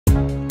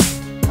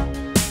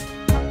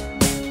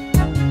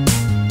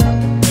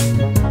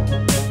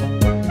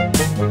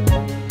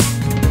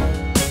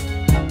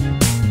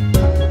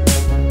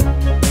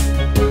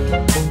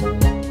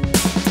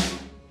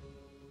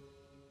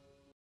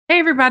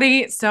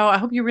everybody. So I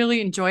hope you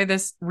really enjoy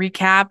this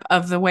recap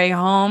of The Way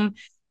Home,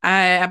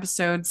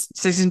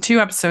 season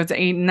two, episodes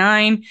 8 and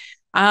 9.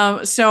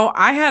 So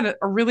I had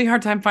a really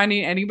hard time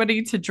finding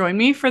anybody to join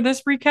me for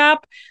this recap.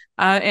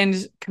 And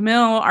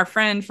Camille, our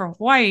friend from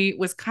Hawaii,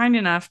 was kind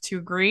enough to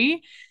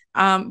agree.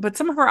 But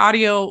some of her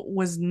audio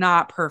was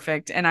not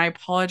perfect, and I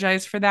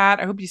apologize for that.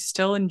 I hope you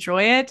still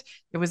enjoy it.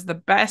 It was the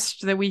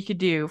best that we could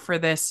do for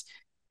this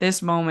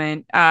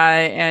moment.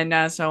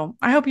 So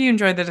I hope you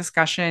enjoyed the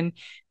discussion,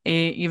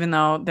 even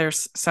though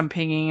there's some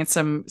pinging and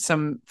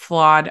some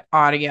flawed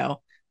audio.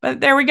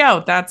 But there we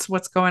go. That's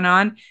what's going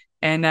on.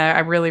 And I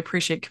really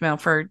appreciate Camille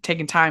for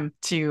taking time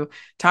to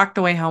talk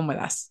the way home with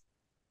us.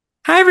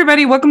 Hi,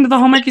 everybody. Welcome to the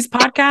Hallmarkies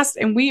podcast.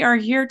 And we are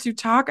here to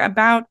talk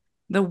about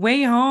The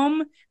Way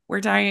Home.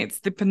 It's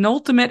the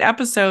penultimate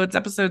episodes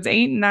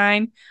 8 and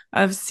 9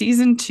 of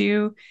season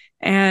 2.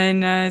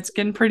 And it's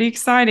getting pretty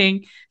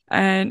exciting.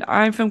 And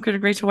I'm film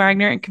critic Rachel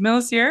Wagner, and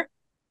Camilla's here.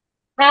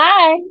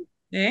 Hi,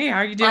 Hey, how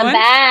are you doing? I'm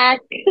back.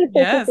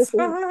 Yes.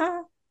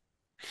 How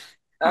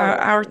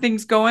are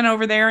things going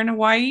over there in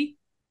Hawaii?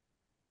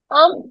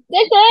 They're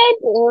good.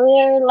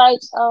 We're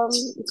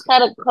it's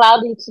kind of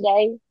cloudy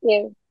today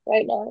here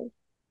right now,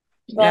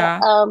 but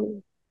Yeah,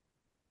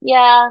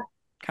 yeah,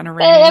 kind of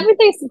raining.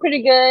 everything's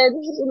pretty good.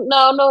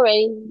 No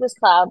rain, just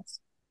clouds.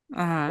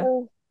 Uh-huh.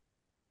 Uh,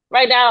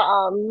 right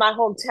now, my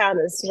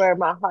hometown is where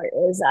my heart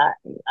is at.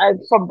 I'm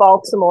from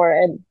Baltimore,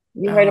 and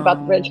you heard about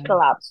the bridge Oh,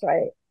 collapse,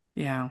 right?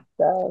 yeah.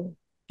 So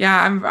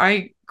Yeah,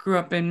 I grew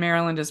up in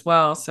Maryland as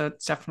well, so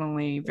it's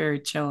definitely very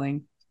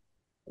chilling.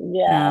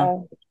 Yeah. yeah,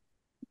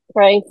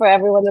 praying for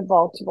everyone in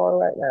Baltimore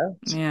right now.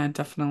 Yeah,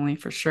 definitely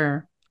for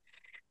sure.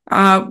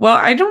 Well,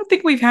 I don't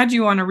think we've had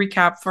you on a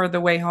recap for The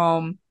Way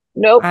Home.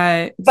 Nope,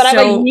 but I'm a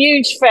So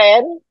huge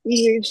fan.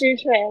 Huge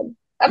fan.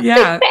 A big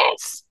yeah.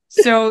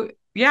 fan.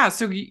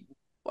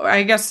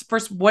 I guess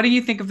first, what do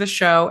you think of the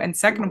show? And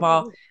second of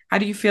all, how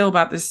do you feel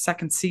about this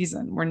second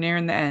season? We're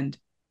nearing the end.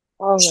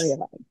 Oh my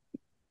God.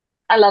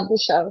 I love the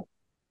show.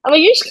 I'm a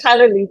huge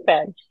Carly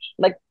fan,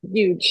 like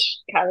huge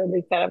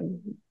Carly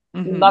fan.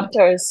 Mm-hmm. Loved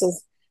her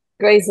since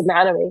Grey's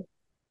Anatomy.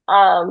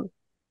 Um,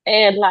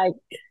 and like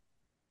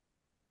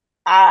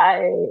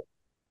I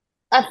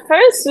at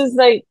first was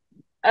like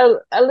a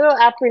little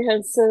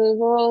apprehensive,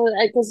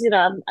 because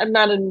I'm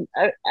not an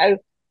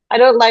I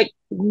don't like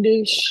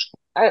new.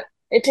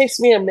 It takes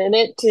me a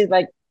minute to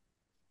like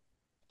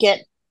get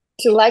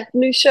to like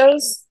new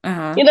shows.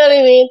 Uh-huh. You know what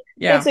I mean?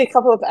 It takes Yeah. me a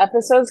couple of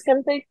episodes, kind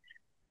of thing.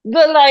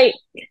 But like,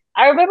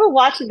 I remember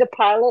watching the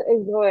pilot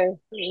and going,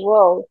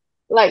 "Whoa!"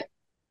 Like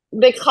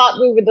they caught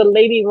me with the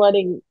lady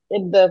running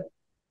in the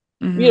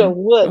Mm-hmm. The White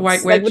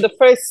woods, like with Witch. the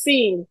first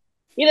scene.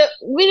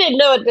 We didn't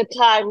know at the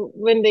time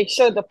when they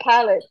showed the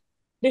pilot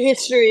the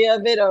history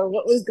of it or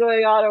what was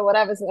going on or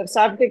whatever. So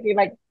I'm thinking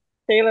like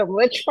Salem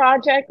Witch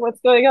Project,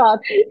 what's going on?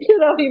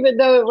 Even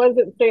though it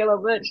wasn't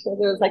Salem Witch because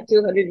it was like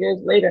 200 years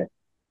later.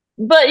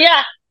 But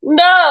yeah,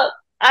 no,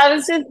 I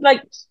was just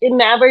like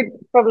enamored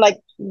from like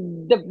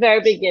the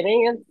very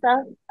beginning and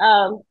stuff.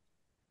 And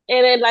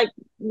then like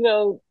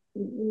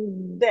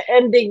the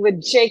ending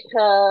with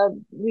Jacob,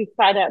 we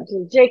find out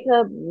that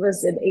Jacob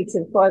was in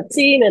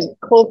 1814 and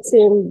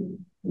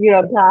Colton,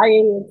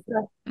 dying and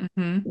stuff.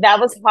 Mm-hmm. That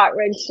was heart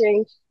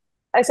wrenching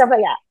and stuff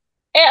like that.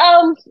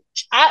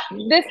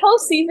 And this whole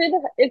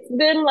season, it's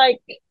been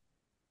like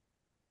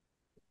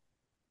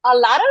a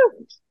lot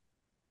of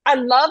I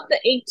love the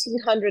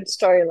 1800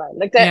 storyline.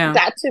 Like that Yeah.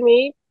 that to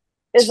me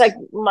is like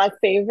my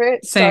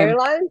favorite Same.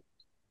 storyline.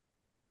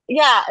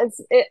 Yeah,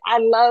 I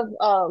love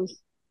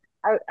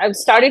I'm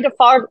starting to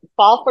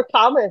fall for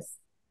Thomas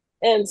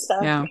and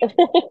stuff. Yeah.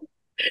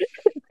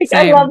 Like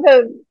I love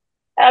Same. him.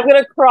 I'm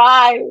gonna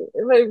cry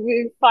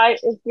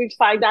if we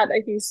find out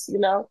that he's,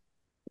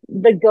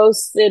 the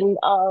ghost in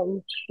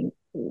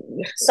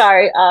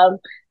sorry,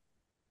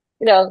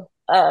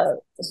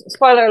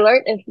 spoiler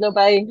alert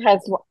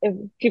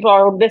if people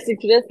are listening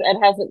to this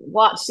and hasn't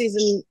watched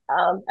season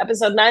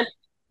episode 9.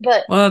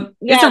 But Well,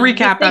 it's a yeah, the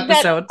recap thing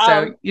that episode,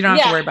 so you don't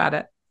have to yeah, worry about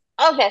it.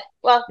 okay,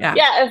 well, Yeah.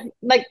 yeah, if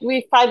like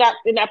we find out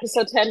in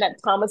episode 10 that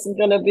Thomas is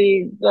gonna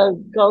be the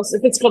ghost,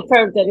 if it's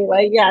confirmed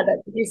anyway, yeah,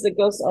 that he's the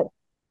ghost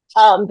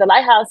of the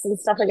lighthouse and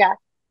stuff like that.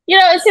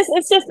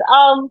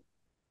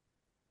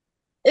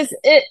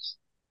 It's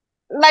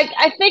like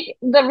I think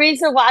the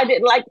reason why I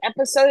didn't like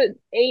episode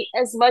 8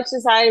 as much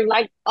as I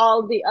liked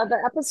all the other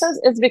episodes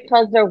is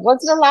because there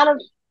wasn't a lot of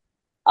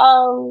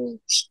um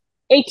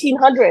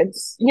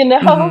 1800s,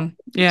 Mm-hmm.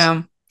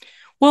 Yeah.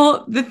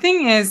 Well, the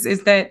thing is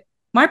that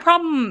my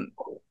problem,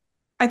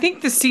 I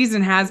think the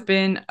season has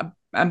been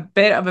a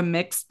bit of a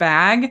mixed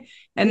bag.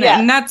 And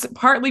Yes. that's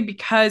partly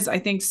because I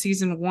think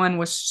season one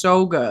was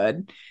so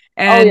good.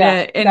 Oh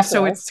yeah, And so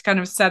definitely. it's kind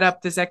of set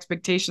up this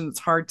expectation that's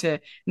hard to, and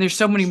there's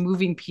so many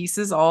moving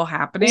pieces all Yep,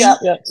 happening.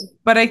 yep.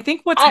 But I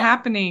think what's I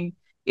happening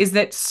is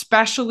that,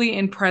 especially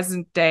in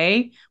present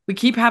day, we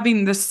keep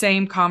having the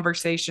same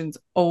conversations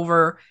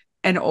over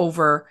and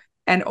over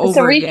and It's a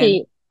over again.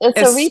 repeat. It's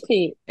a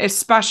repeat.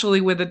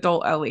 especially with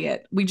adult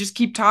Elliot. We just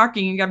keep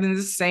talking and having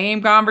the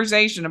same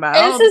conversation about,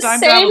 It's oh, the the time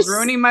same. travel is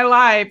ruining my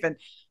life. And,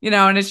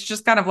 and it's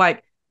just kind of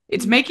like,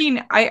 it's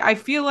making, I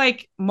feel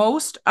like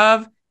most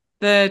of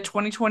the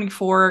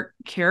 2024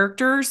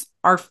 characters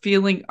are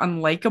feeling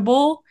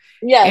unlikable.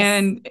 Yes.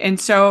 And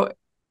so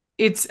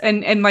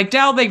and like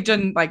Dell, they've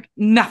done like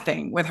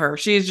nothing with her.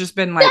 She has just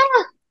been like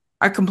Yeah.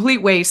 a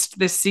complete waste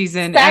this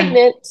season. And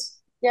Stagnant.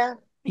 Yeah.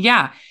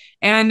 yeah.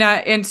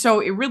 And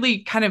so it really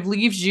kind of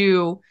leaves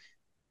you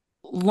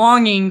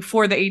longing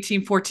for the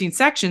 1814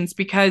 sections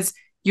because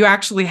you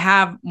actually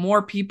have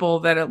more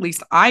people that at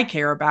least I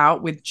care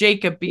about, with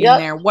Jacob being Yep.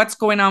 there. What's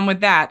going on with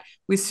that?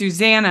 With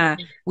Susanna,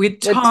 with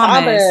With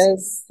Thomas,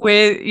 Thomas.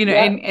 with,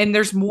 Yep. and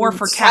there's more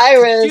for Kat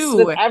to Cyrus,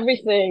 with do.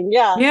 everything.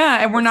 Yeah.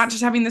 Yeah. And we're not It's,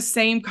 just having the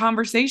same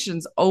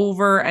conversations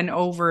over and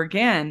over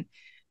again.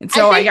 And I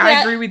so think I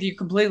that, agree with you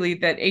completely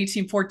that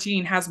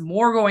 1814 has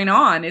more going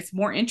on. It's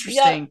more yep.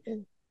 interesting.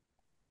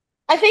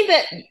 I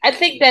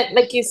think that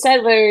like you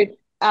said, where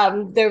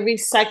they're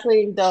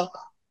recycling the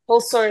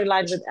whole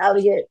storyline with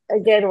Elliot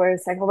again, where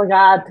it's like, oh my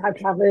God, time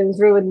traveling has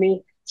ruined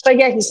me. But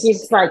yeah, he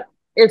keeps like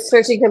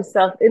inserting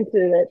himself into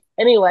it.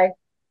 Anyway,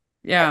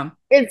 Yeah.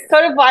 it's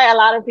sort of why a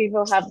lot of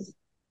people have,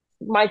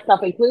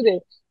 myself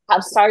included,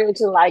 have started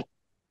to like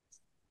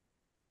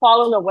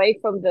fallen away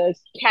from the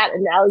Cat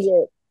and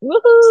Elliot,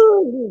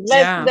 woohoo, let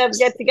Yeah. them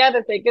get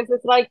together thing. Because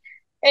it's like,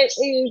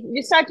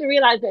 you start to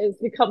realize that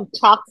it's become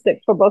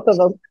toxic for both of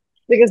them,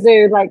 because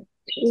they're like,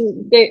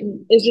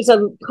 it's just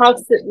a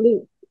constant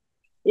loop,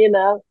 you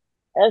know?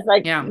 And it's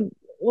like, Yeah.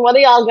 one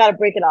of y'all got to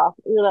break it off,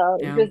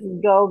 Yeah. just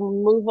go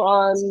move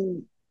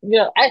on.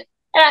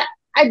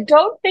 I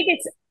don't think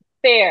it's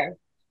fair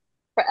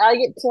for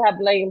Elliot to have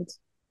blamed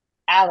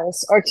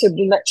Alice, or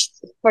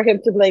for him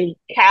to blame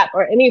Kat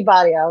or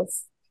anybody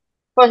else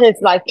for his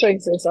life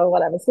choices or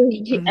whatever. So I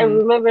Mm-hmm.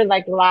 remember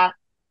like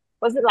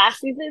was it last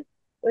season,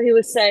 where he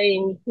was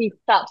saying he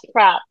felt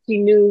trapped. He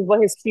knew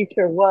what his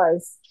future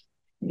was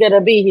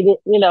gonna be. He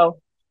didn't,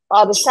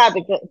 all the time,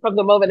 from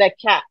the moment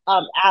that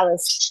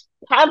Alice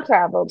time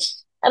traveled,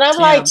 and I'm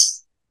like,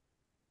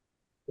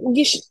 Yeah.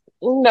 you should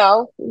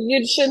no,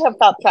 you shouldn't have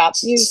felt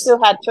trapped. You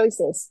still had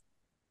choices.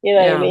 You know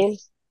what I Yeah. mean?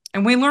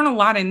 And we learn a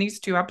lot in these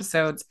two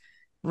episodes,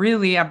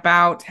 really,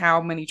 about how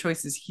many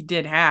choices he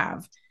did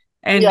have.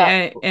 And Yeah,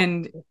 it's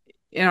gonna be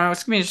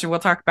interesting. We'll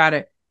talk about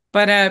it.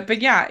 But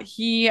yeah,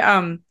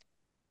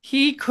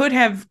 he could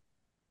have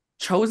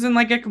chosen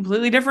like a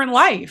completely different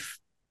life,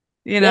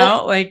 yeah.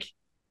 like,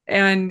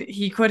 and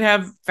he could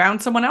have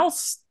found someone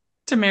else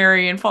to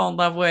marry and fall in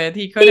love with.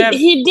 He could have.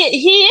 He did.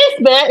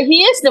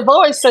 He is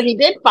divorced, so he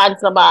did find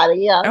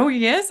somebody. Yeah, Oh,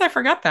 he is. I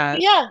forgot that.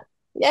 yeah,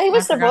 yeah. He I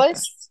was forgot that.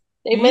 divorced.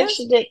 They He is.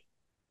 mentioned it.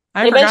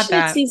 I They forgot mentioned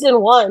it that.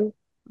 season one.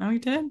 Oh, he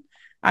did.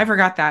 I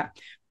forgot that.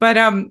 But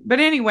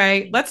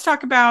anyway, let's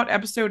talk about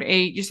episode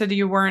 8. You said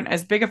you weren't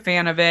as big a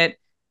fan of it,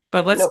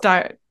 but let's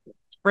Nope.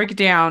 break it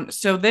down.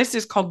 So this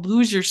is called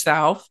Lose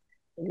Yourself,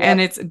 and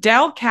Yep. it's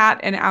Dell, Kat,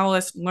 and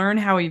Alice learn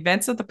how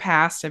events of the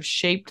past have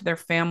shaped their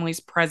family's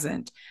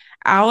present.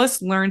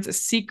 Alice learns a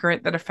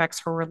secret that affects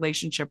her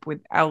relationship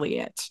with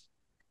Elliot.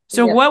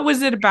 So Yep. what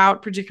was it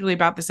about, particularly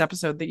about this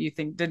episode, that you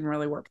think didn't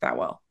really work that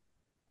well?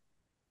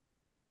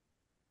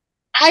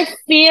 I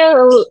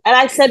feel, and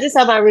I said this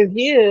on my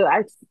review.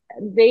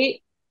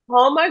 They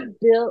Hallmark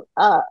built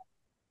up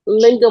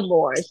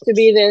Lingamore to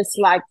be this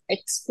like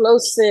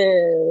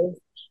explosive,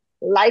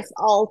 life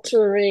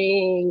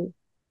altering,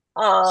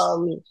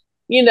 um,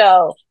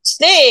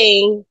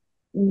 thing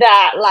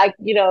that like,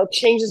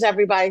 changes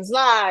everybody's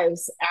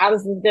lives.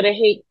 Alice is gonna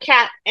hate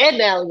Kat and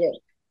Elliot.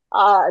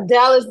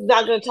 Dallas is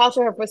not gonna talk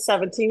to her for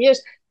 17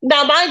 years.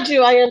 Now, mind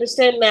you, I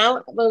understand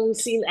now when we've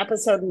seen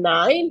episode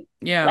 9,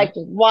 Yeah. like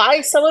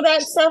why some of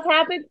that stuff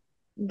happened.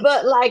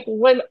 But like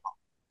when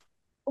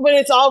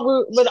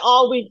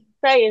all we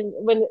say is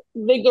when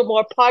Vigor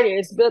Party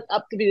is built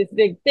up to be this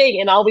big thing,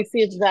 and all we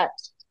see is that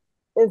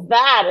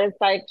it's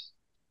like,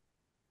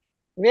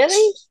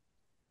 really,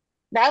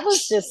 that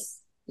was just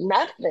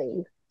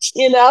nothing,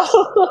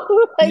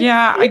 like,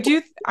 Yeah, I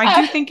do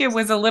think it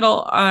was a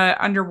little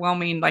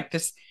underwhelming, like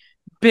this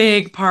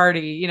big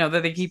party,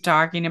 that they keep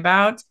talking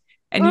about.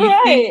 And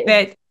you think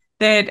right.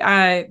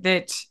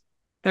 that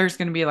there's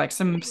going to be like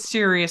some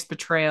serious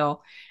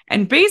betrayal.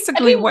 And I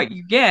basically think, what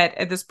you get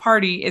at this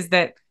party is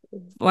that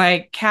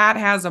like Kat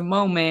has a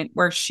moment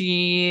where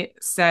she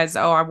says,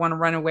 "Oh, I want to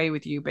run away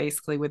with you,"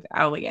 basically with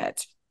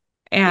Elliot.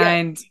 yeah,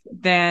 And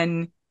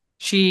then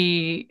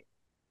she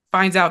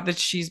finds out that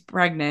she's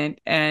pregnant,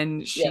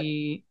 and yeah,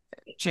 she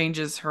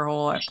changes her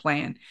whole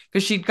plan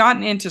because she'd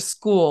gotten into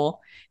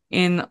school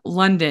in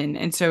London.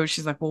 And so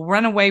she's like, well,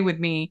 run away with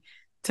me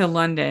to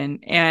London.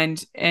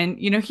 And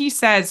he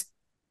says,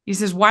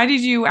 why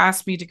did you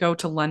ask me to go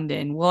to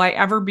London? Will I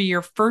ever be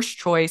your first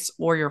choice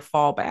or your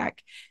fallback?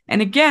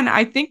 And again,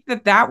 I think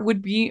that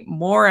would be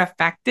more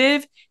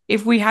effective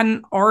if we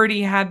hadn't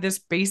already had this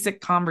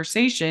basic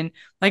conversation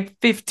like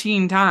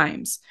 15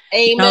 times.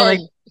 Like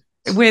amen.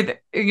 with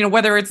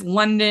whether it's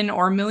London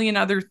or a million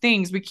other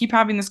things, we keep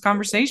having this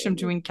conversation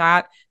between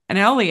Kat and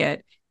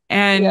Elliot.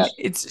 Yeah. And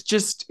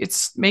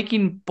it's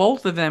making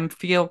both of them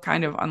feel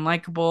kind of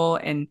unlikable.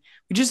 And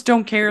we just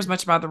don't care as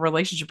much about the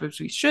relationship as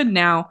we should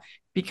now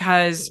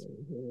because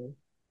Mhm.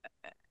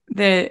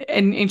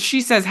 and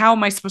she says, how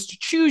am I supposed to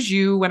choose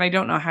you when I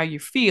don't know how you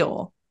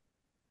feel?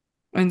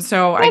 And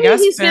so I I mean,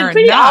 guess he's fair been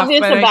pretty enough,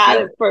 obvious but I about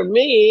it feel for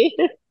me.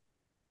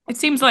 it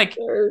seems like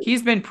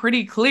he's been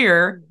pretty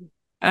clear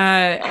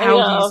I how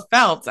he's know.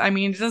 felt. I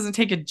mean, it doesn't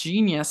take a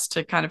genius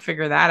to kind of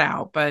figure that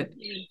out, but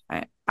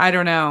I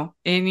don't know.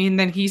 And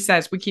then he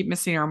says, we keep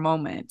missing our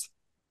moment,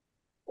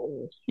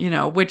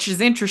 which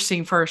is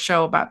interesting for a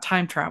show about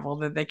time travel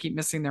that they keep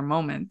missing their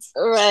moments.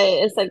 Right.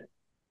 It's like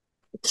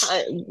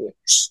time.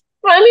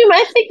 Well, I mean,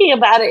 my thinking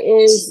about it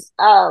is,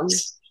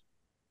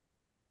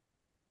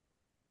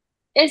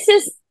 it's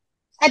just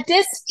at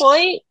this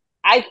point,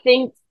 I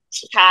think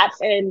Kat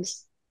and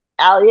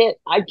Elliot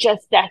are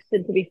just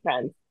destined to be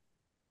friends.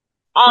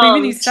 Well,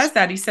 even he Um, says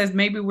that. He says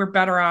maybe we're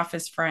better off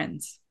as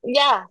friends.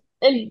 yeah,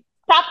 and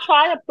stop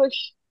trying to push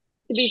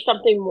to be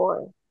something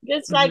more.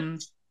 Just like, Mm-hmm.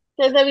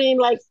 because I mean,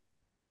 like,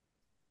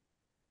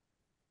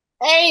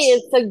 hey,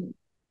 it's a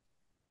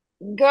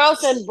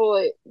girls and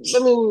boys. I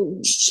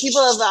mean,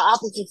 people of the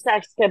opposite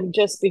sex can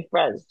just be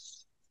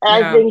friends. And I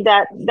Yeah. think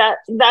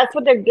that's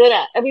what they're good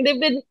at. I mean, they've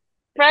been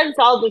friends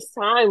all this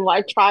time.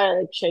 Why try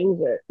to change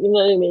it? You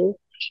know what I mean?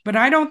 But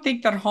I don't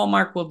think that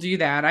Hallmark will do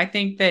that. I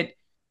think that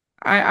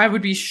I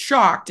would be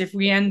shocked if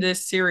we end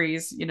this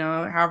series,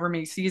 however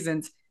many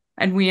seasons,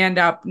 and we end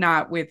up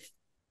not with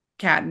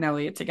Kat and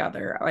Elliot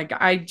together. Like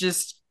I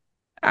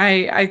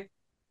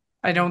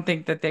don't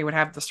think that they would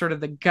have the sort of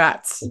the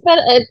guts. But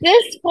at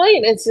this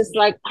point, it's just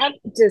like I'm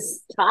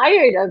just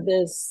tired of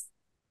this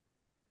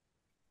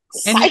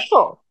And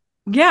cycle.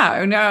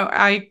 yeah, no,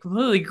 I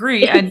completely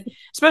agree. And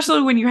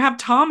especially when you have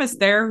Thomas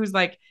there who's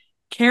like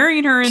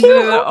carrying her into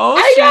the I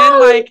ocean,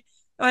 know.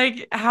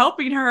 like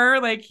helping her.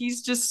 Like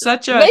he's just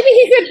such a Maybe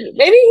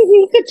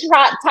he could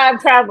try time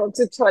travel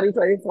to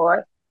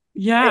 2024.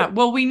 yeah.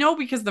 Well, we know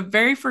because the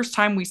very first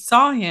time we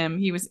saw him,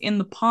 he was in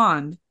the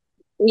pond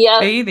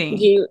Yep. bathing,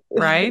 He,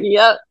 right?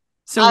 yep.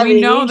 So I we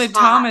mean, know he's that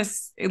hot.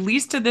 Thomas, at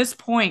least to this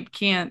point,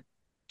 can't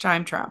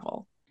time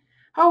travel.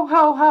 Ho,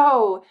 ho,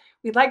 ho.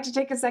 We'd like to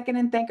take a second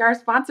and thank our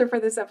sponsor for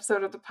this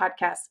episode of the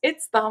podcast.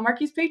 It's the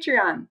Hallmarkies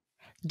Patreon.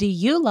 Do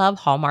you love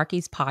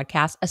Hallmarkies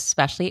podcast,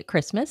 especially at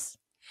Christmas?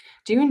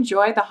 Do you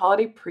enjoy the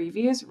holiday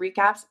previews,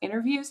 recaps,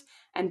 interviews,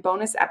 and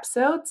bonus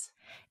episodes?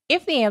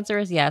 If the answer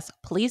is yes,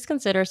 please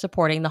consider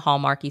supporting the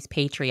Hallmarkies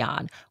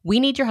Patreon. We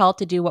need your help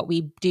to do what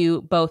we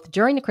do both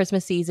during the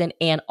Christmas season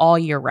and all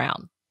year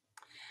round.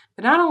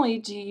 But not only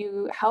do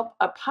you help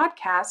a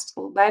podcast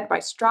led by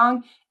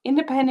strong,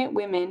 independent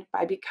women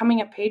by becoming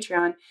a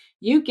Patreon,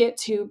 you get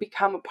to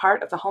become a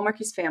part of the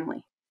Hallmarkies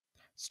family.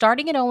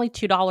 Starting at only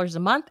 $2 a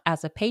month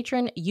as a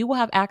patron, you will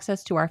have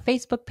access to our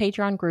Facebook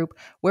Patreon group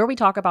where we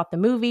talk about the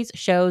movies,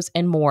 shows,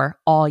 and more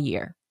all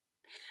year.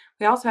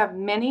 We also have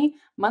many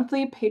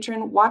monthly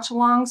patron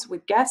watch-alongs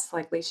with guests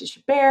like Lacey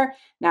Chabert,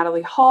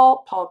 Natalie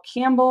Hall, Paul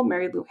Campbell,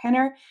 Mary Lou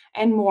Henner,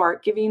 and more,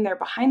 giving their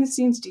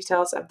behind-the-scenes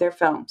details of their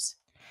films.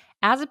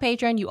 As a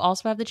patron, you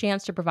also have the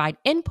chance to provide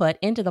input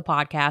into the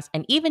podcast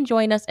and even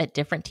join us at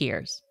different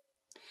tiers.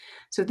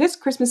 So this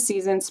Christmas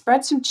season,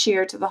 spread some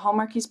cheer to the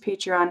Hallmarkies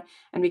Patreon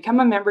and become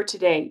a member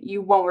today.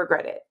 You won't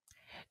regret it.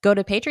 Go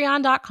to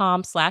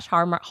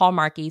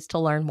patreon.com/hallmarkies to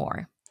learn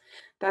more.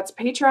 That's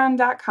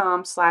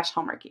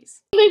patreon.com/hallmarkies.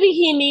 Maybe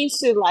he needs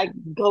to like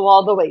go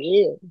all the way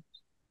in.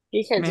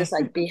 He can't just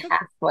Maybe, like be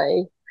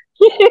halfway.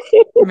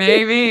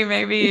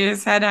 maybe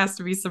his head has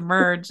to be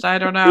submerged. I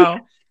don't know.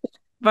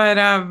 But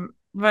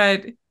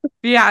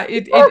yeah,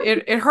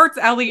 it hurts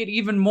Elliot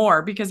even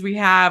more because we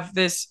have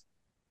this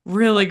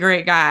really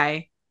great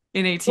guy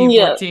in Yeah.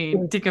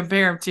 1814 to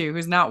compare him to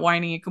who's not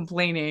whining and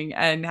complaining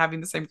and having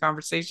the same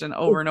conversation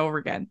over and over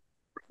again.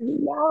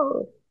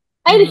 No.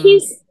 And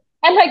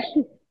Mm-hmm. like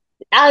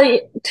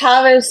Ali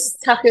Thomas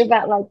talking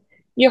about like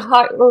your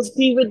heart will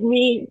be with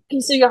me,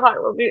 piece of your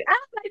heart will be. I'm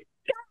like,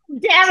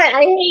 God damn it,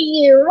 I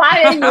hate you.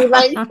 Why are you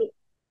like?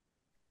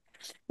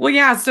 Well,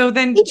 yeah. So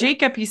then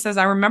Jacob, he says,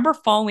 I remember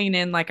falling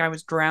in like I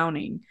was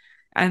drowning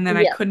and then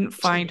I Yeah. couldn't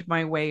find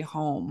my way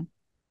home.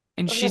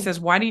 And she says,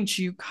 why didn't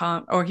you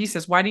come? Or he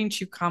says, why didn't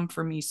you come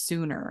for me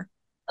sooner?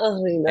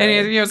 Oh And no.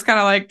 it's kind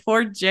of like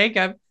poor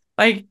Jacob.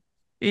 Like,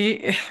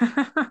 I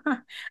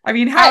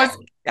mean, I,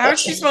 how is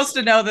she supposed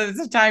to know that it's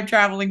a time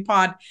traveling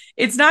pond?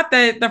 It's not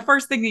the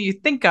first thing that you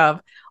think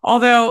of.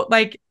 Although,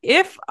 like,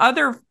 if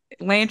other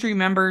Landry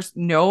members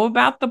know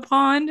about the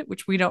pond,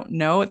 which we don't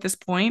know at this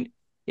point,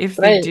 if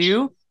they right.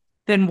 do,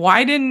 then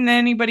why didn't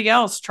anybody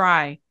else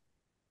try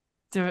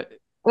to?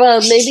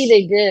 Well, maybe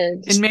they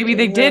did. And maybe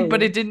they did,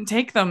 but it didn't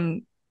take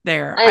them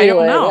there. I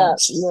don't Anyway, yeah. know.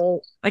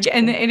 No. Like,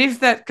 and if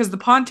that, because the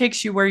pond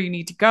takes you where you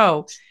need to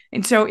go.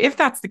 And so if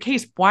that's the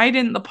case, why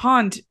didn't the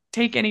pond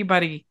take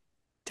anybody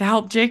to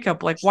help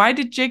Jacob? Like, why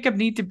did Jacob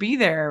need to be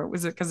there?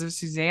 Was it because of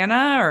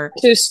Susanna or?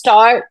 To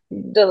start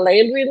the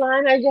Landry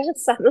line, I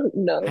guess. I don't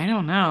know. I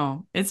don't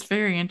know. It's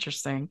very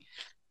interesting.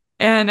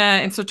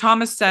 And so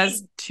Thomas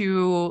says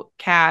to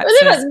Kat,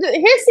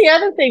 Here's the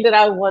other thing that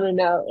I want to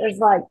know is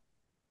like,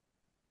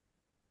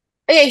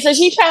 okay, so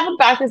he traveled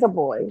back as a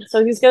boy,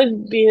 so he's going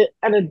to be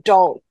an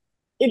adult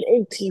in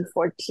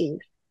 1814.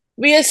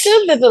 We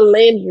assume that the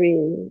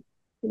Landry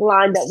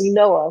line that we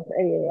know of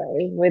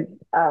anyway, with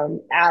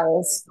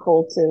Alice,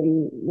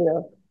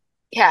 Colton,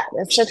 Kat,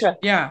 etc.,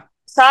 yeah,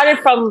 started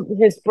from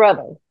his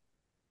brother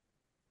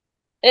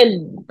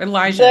and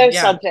Elijah, their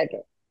yeah. son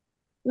Jacob.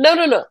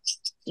 No.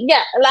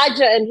 Yeah,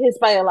 Elijah and his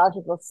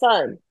biological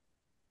son.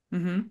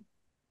 Mm-hmm.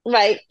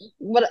 Right.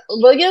 What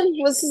William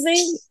was his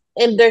name?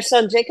 And their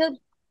son Jacob?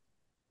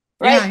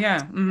 Right? Yeah.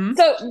 Mm-hmm.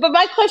 So, but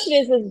my question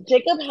is, does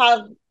Jacob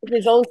have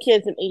his own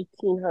kids in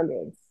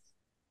 1800s?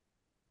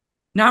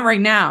 Not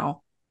right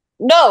now.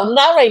 No,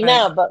 not right But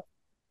now, but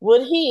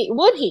would he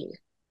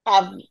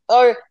have,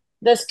 or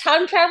does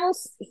time travel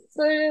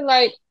sort of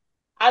like,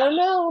 I don't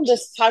know,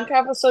 does time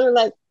travel sort of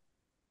like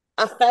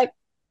affect,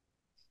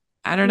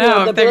 I don't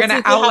know the if they're going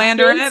ability to to have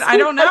outlander it. kids? I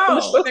don't I don't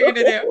know what they're going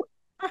to know.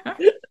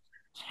 do.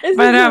 This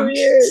But is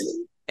weird.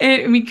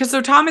 I mean, because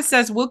so Thomas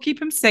says we'll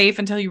keep him safe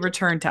until you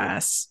return to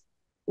us.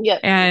 Yeah.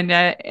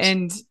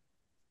 And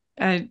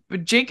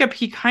Jacob,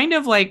 he kind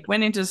of like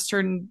went into a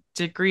certain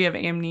degree of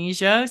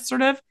amnesia,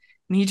 sort of,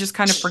 and he just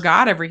kind of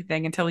forgot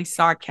everything until he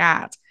saw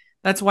Kat.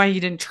 That's why he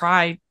didn't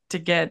try to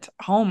get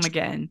home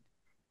again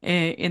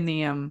in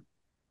the Well,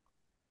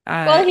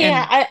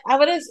 and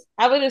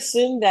I would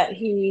assume that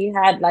he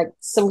had like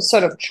some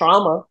sort of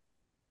trauma.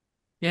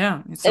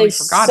 yeah, so he And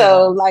forgot it so,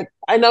 all. like,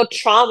 I know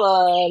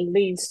trauma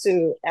leads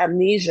to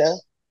amnesia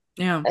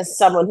Yeah, as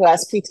someone who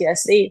has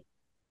PTSD.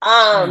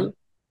 yeah,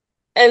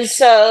 And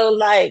so,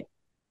 like,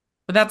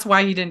 but that's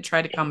why he didn't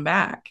try to come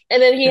back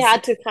and then he because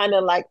had to kind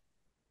of like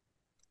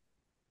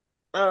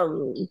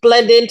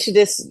blend into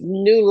this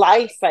new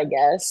life, I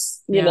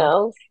guess, yeah.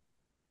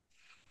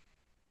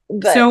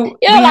 But So we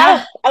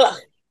have a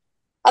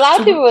lot of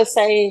so people were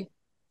saying,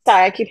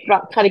 sorry, I keep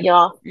cutting you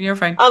off. you're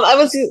fine. I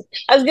was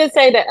gonna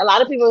say that a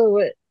lot of people who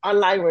were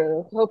online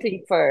were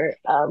hoping for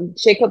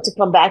Jacob to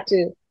come back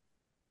to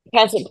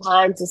present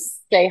time to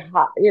stay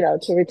hot,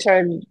 to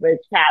return with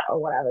Kat or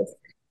whatever.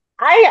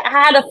 I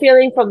had a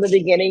feeling from the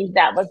beginning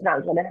that was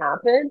not going to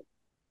happen,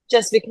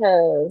 just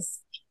because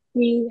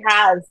he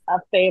has a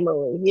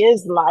family,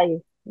 his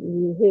life,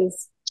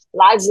 his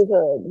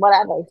livelihood,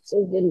 whatever, is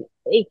in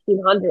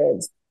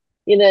 1800s.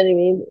 You know what I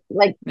mean?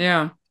 Like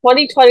Yeah.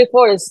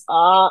 2024 is a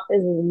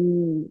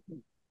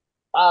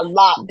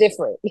lot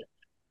different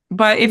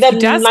But if he than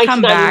does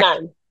come back,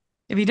 1999.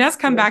 if he does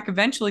come Yeah, back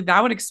eventually,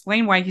 that would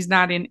explain why he's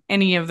not in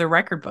any of the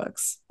record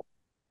books.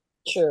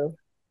 true.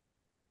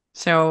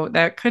 So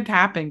that could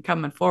happen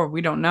coming forward.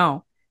 We don't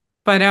know.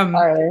 But All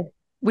right.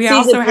 we Season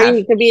also three, have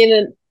he could be in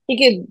a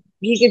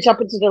he could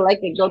jump into the lake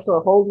and go to a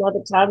whole nother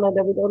timeline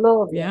that we don't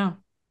know of yet. yeah.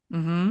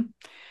 Mm-hmm.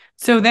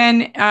 So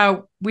then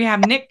we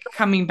have Nick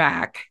coming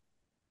back.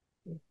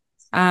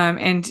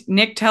 And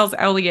Nick tells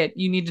Elliot,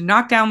 you need to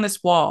knock down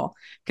this wall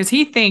because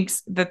he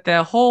thinks that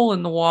the hole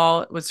in the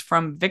wall was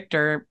from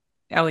Victor,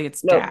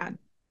 Elliot's Nope. dad.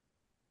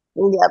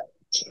 Yep.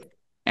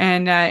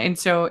 And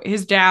so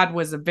his dad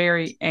was a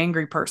very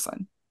angry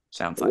person,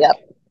 sounds like. Yep.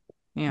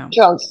 Yeah.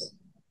 Drunk.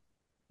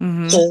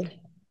 Mm-hmm.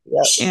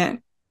 Yep.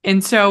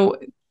 And so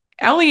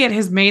Elliot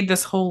has made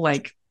this whole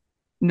like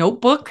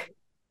notebook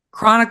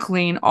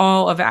chronicling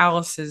all of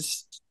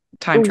Alice's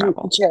time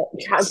travel.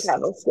 Time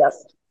travels. Yep.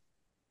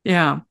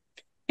 Yeah.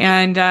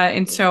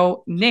 And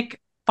so Nick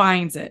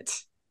finds it.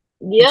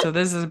 Yep. So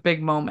this is a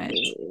big moment.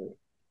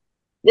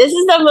 This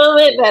is the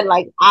moment that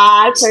like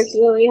I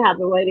personally have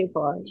been waiting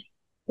for,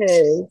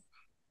 because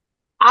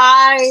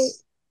I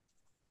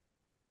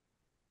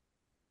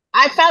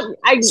I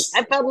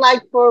felt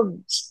like for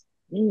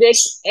Nick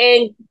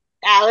and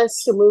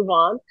Alice to move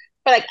on,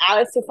 for like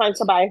Alice to find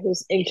somebody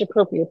who's age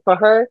appropriate for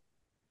her,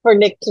 for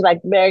Nick to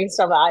like marry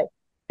somebody,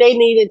 they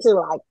needed to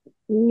like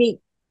meet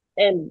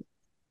and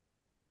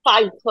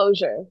find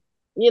closure.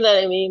 You know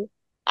what I mean?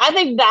 I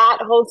think that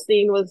whole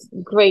scene was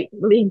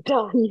greatly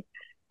done.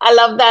 I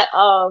love that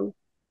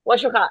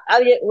what you call it?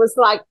 Elliot was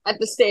like at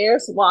the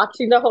stairs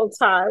watching the whole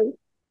time.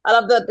 I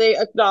love that they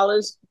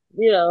acknowledged,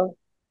 the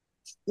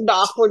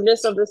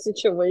awkwardness of the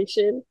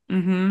situation.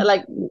 Mm-hmm. And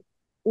like,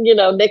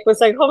 Nick was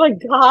like, "Oh my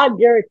God,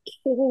 you're a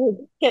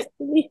kid. Can't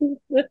believe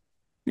it."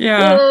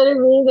 Yeah. You know what I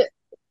mean?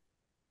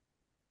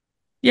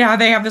 Yeah,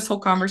 they have this whole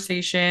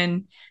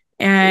conversation,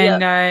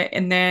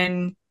 and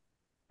then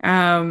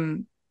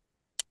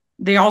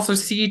they also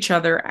see each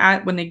other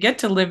at when they get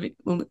to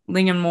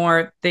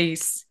Lincolnmore. They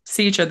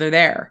see each other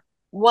there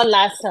one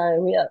last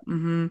time. Yeah.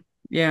 Mm-hmm.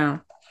 Yeah,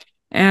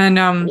 and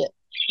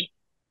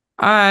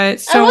I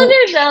so wonder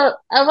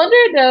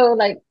though,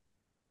 like,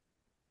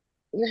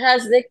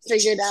 has Nick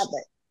figured out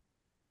that?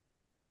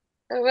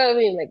 I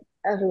mean, like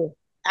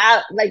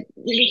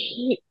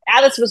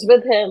Alice was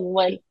with him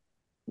when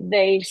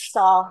they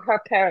saw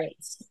her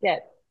parents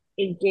get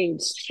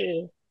engaged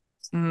too.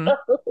 mm-hmm.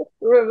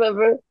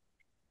 Remember?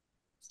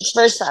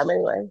 First time,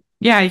 anyway.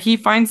 Yeah, he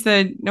finds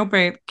that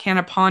nobody can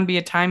a pawn be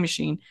a time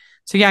machine.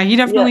 So yeah, he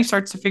definitely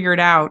starts to figure it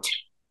out.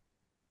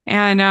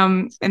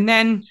 And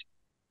then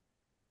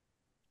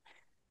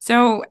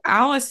so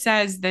Alice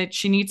says that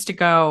she needs to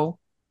go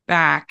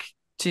back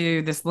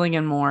to this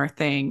Linganmore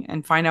thing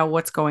and find out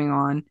what's going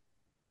on.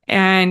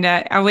 And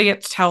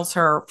Elliot tells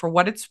her, for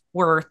what it's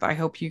worth, I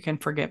hope you can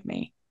forgive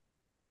me.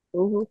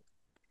 Mm-hmm.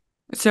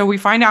 So we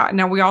find out,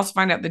 now we also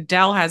find out that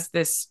Dell has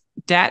this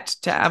debt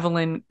to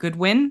Evelyn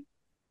Goodwin.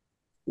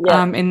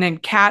 Yeah. And then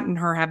Kat and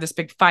her have this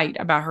big fight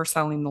about her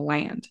selling the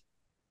land.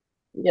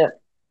 Yeah.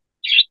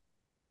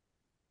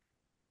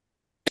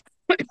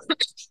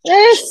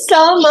 There's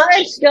so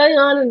much going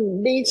on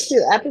in these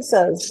 2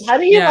 episodes. How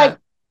do you talk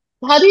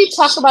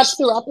about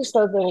 2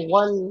 episodes in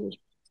one?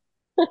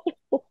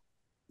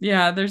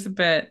 Yeah, there's a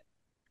bit.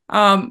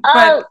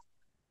 But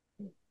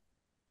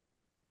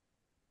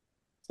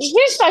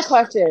here's my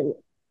question.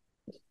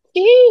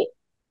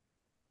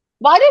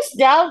 Why does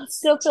Dal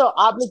still feel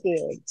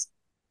obligated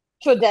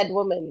to a dead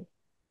woman?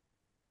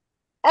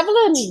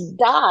 Evelyn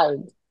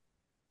died,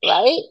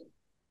 right?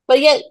 But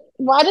yet,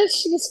 why does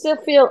she still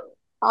feel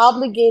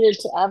obligated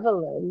to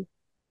Evelyn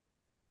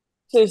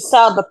to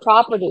sell the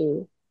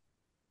property?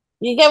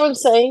 You get what I'm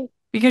saying?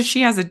 because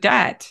she has a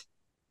debt.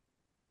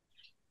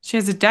 She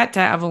has a debt to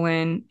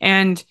Evelyn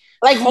and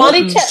Like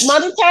Colton.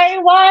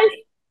 monetary wise?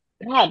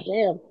 God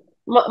damn.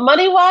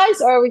 Money wise,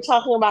 or are we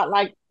talking about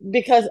like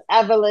because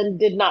Evelyn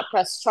did not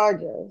press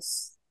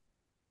charges?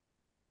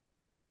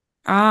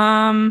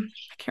 I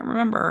can't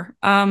remember.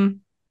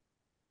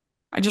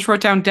 I just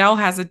wrote down Dell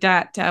has a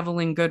debt to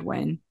Evelyn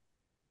Goodwin.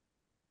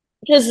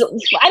 Because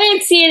I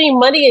didn't see any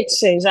money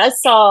exchange. I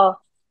saw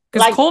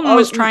because like, Colton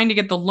was trying to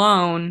get the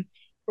loan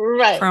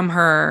from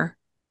her.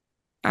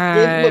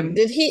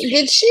 Did he?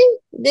 Did she?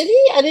 Did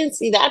he? I didn't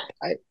see that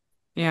part.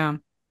 Yeah.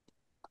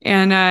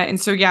 And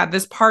so yeah,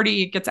 this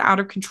party gets out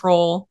of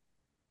control.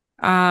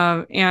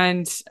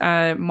 And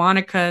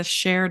Monica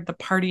shared the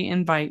party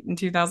invite in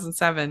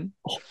 2007.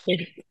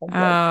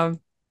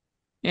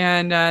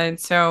 And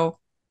so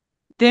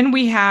then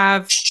we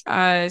have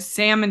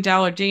Sam and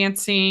Dell are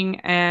dancing,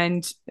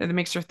 and it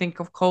makes her think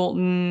of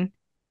Colton.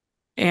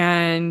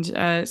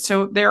 And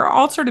so they're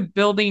all sort of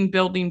building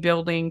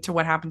to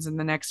what happens in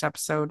the next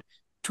episode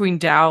between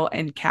Dell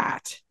and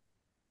Kat.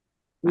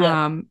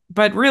 Yeah.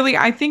 But really,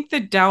 I think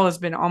that Dell has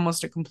been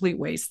almost a complete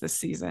waste this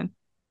season.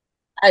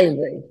 I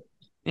agree.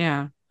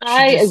 Yeah.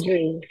 I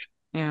agree.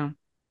 Yeah.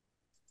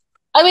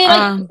 I mean,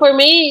 like, for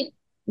me,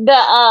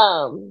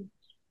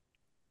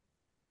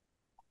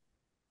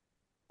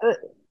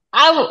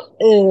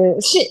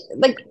 she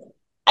like,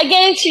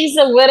 again, she's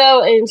a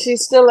widow and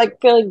she's still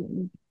like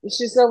feeling,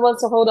 she still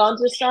wants to hold on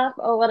to stuff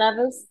or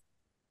whatever.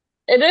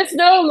 And there's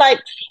no like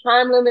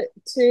time limit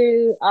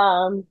to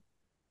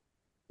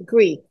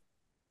grief.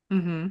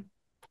 Mm-hmm.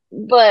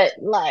 But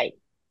like,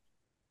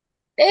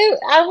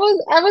 I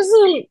would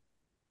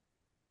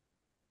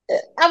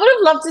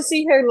have loved to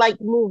see her like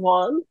move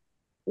on.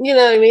 You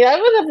know what I mean? I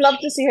would have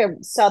loved to see her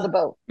sell the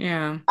boat.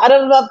 Yeah. I'd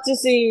have loved to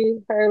see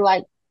her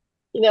like,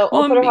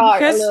 open her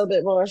heart a little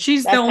bit more.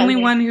 She's the only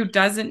one who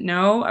doesn't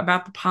know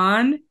about the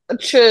pond.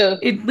 True.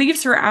 It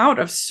leaves her out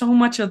of so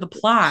much of the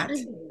plot.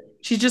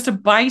 She's just a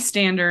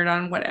bystander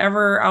on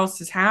whatever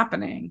else is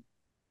happening.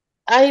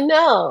 I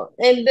know.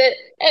 And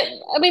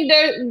I mean,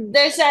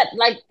 there's that,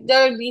 like,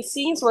 there are these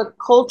scenes where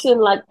Colton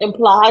like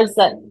implies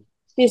that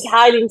she's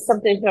hiding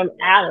something from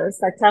Alice,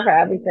 like tell her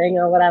everything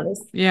or whatever.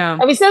 Yeah.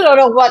 And we still don't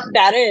know what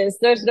that is.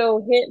 There's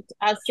no hint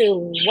as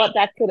to what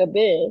that could have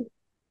been.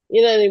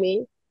 You know what I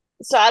mean?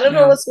 So I don't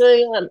know what's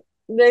going on.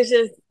 There's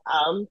just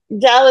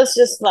Dallas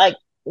just like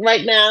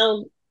right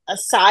now a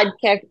side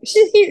character.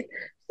 She's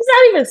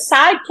not even a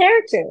side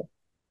character.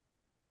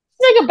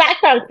 She's like a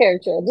background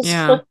character.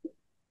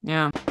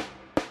 Yeah.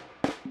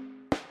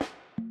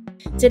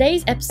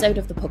 Today's episode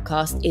of the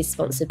podcast is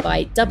sponsored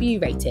by W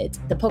Rated,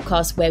 the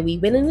podcast where we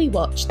willingly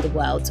watch the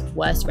world's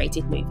worst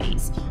rated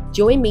movies.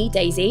 Join me,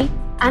 Daisy,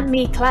 and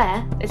me,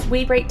 Claire, as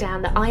we break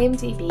down the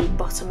IMDb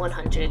Bottom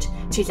 100,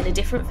 choosing a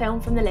different film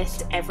from the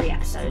list every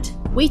episode.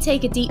 We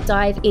take a deep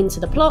dive into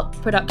the plot,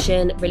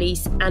 production,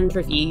 release, and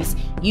reviews,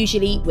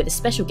 usually with a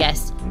special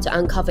guest, to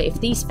uncover if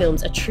these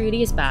films are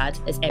truly as bad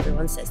as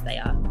everyone says they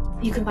are.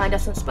 You can find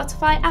us on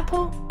Spotify,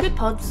 Apple, Good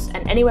Pods,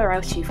 and anywhere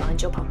else you find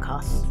your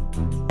podcasts.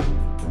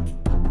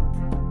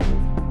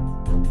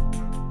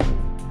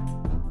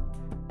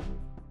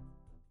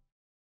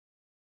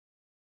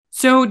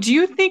 So do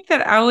you think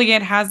that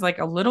Elliot has like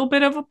a little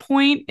bit of a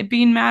point at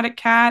being mad at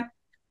Kat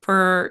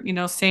for,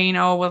 saying,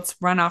 oh, let's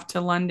run off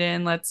to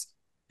London, let's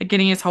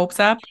getting his hopes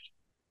up?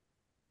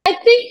 I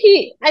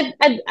think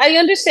I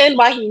understand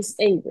why he's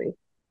angry.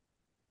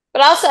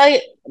 But also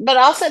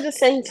at the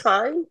same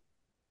time,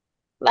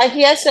 like,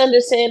 he has to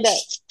understand that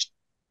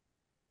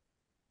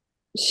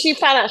she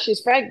found out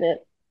she's pregnant.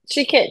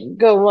 She can't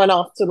go run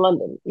off to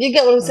London. You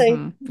get what I'm saying?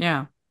 Mm-hmm.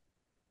 Yeah.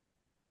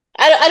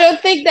 I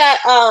don't think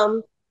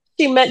that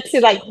she meant to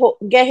like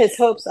get his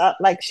hopes up,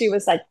 like she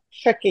was like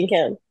tricking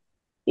him.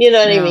 You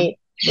know what I mean?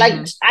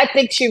 Like, I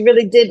think she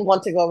really did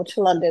want to go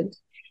to London,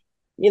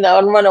 and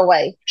run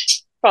away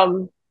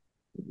from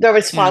the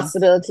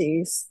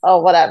responsibilities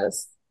or whatever.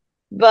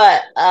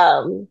 But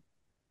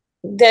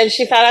then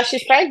she found out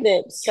she's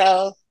pregnant.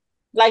 So,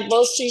 like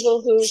most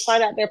people who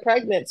find out they're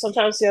pregnant,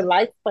 sometimes your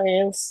life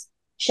plans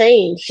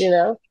change, you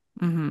know?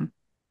 Mm-hmm.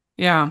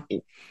 Yeah.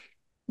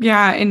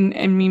 Yeah. And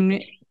I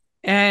mean,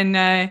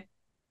 and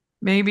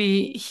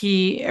maybe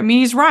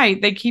he's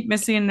right. They keep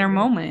missing their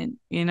moment,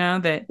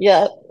 that,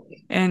 Yeah.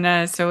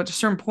 and so at a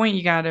certain point,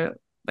 you got to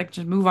like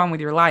just move on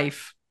with your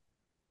life.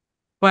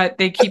 But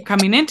they keep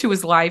coming into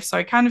his life. So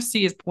I kind of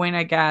see his point,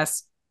 I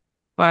guess.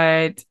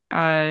 But,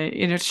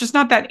 it's just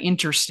not that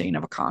interesting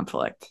of a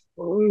conflict,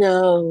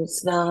 No,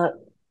 it's not.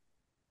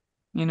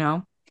 you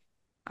know?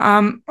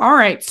 All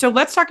right. So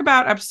let's talk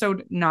about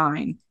episode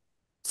 9.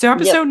 So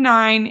episode Yep.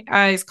 9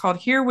 is called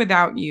Here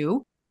Without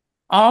You.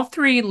 All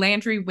three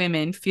Landry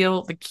women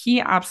feel the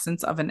key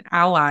absence of an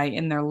ally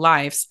in their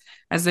lives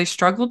as they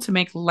struggle to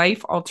make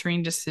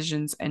life-altering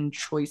decisions and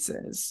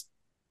choices.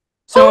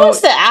 Who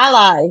was So, the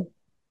ally?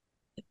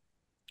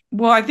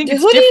 well, I think Who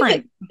it's do you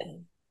think?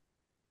 different.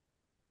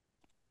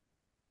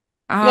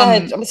 Go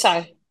ahead. Um, I'm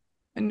sorry.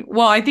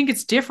 well, I think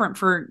it's different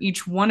for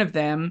each one of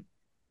them,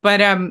 but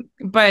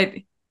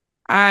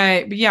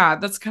yeah,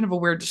 that's kind of a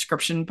weird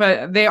description.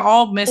 But they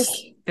all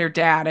miss their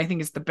dad. I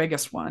think is the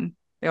biggest one.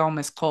 They all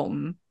miss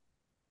Colton.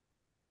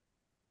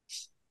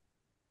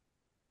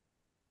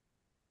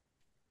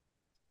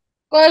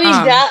 Well, I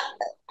mean, Um, that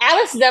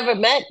Alice never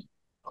met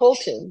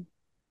Colton.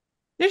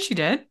 yeah, she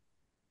did.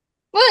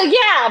 Well,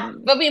 yeah,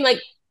 but I mean, like,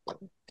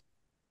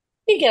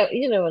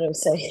 you know what I'm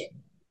saying.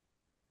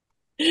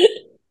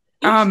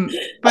 Um,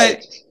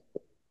 but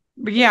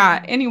But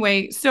yeah,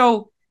 anyway,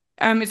 so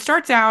it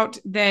starts out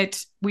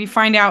that we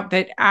find out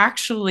that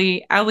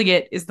actually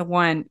Elliot is the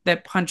one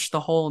that punched the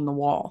hole in the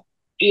wall,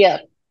 Yeah,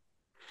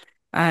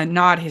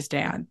 not his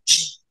dad.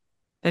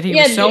 That he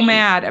yeah, was so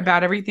mad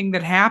about everything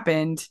that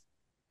happened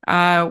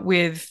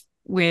with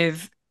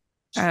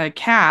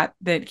Kat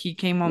that he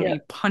came home and yeah. he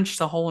punched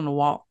the hole in the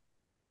wall.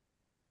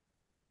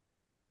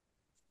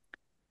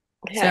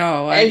 Yeah.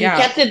 So And he yeah.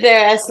 kept it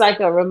there as like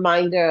a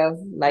reminder of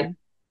like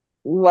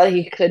what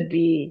he could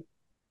be,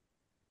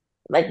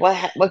 like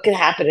what could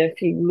happen if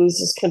he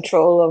loses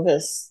control of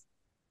his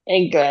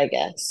anger, I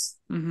guess.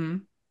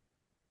 Mm-hmm.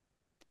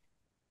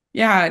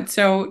 Yeah.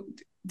 So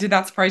did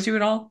that surprise you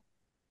at all?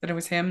 That it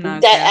was him, not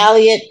his That dad?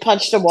 Elliot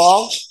punched the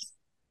wall.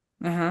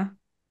 Uh-huh.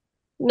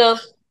 No,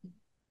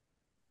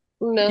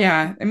 no,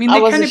 Yeah, I mean I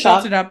they kind wasn't of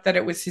built it shocked. up that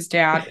it was his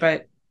dad,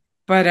 but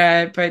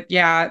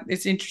yeah,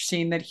 it's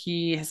interesting that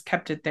he has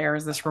kept it there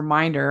as this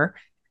reminder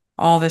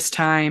all this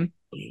time,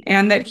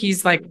 and that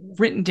he's like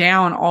written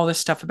down all this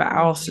stuff about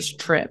Alice's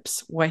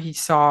trips, what he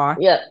saw,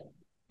 Yeah,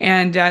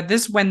 and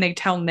this is when they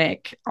tell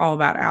Nick all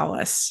about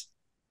Alice,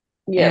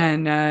 yeah.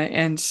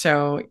 and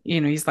so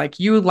he's like,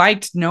 you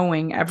liked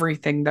knowing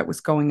everything that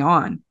was going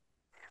on.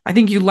 I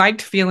think you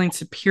liked feeling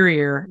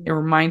superior. It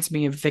reminds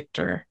me of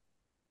Victor.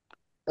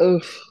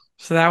 Oof.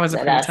 So that was a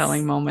pretty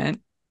telling That's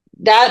moment.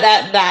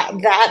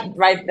 that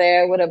right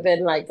there would have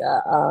been like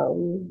a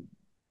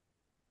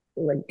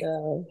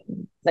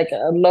like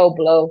a low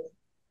blow.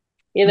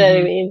 You know what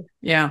I Mm-hmm. mean?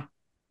 Yeah.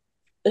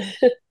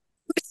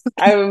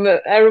 I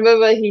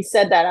remember he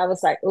said that. I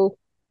was like, "Oh,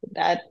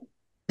 that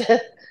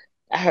that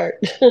hurt.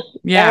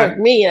 That Yeah. hurt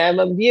me. I'm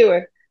a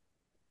viewer."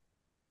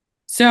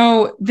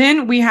 So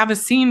then we have a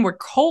scene where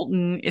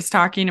Colton is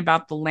talking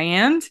about the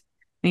land.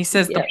 And he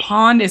says the Yeah.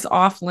 pond is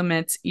off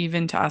limits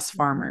even to us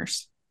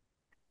farmers.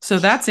 So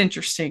that's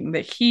interesting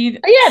that he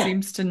Oh, yeah.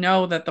 seems to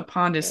know that the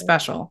pond is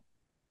special.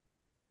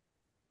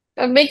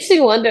 It makes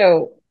you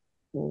wonder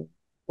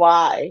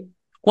why.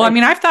 Well, I Like,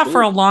 mean, I've thought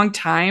for a long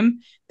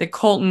time that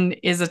Colton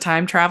is a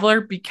time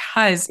traveler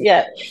because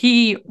yeah.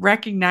 he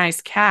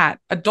recognized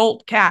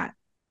adult Cat,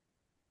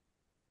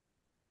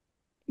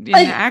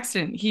 in the Like,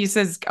 accident. He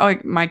says, "Oh,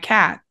 my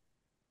cat."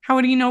 How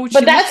would he know what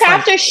but she that's looks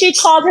like? after she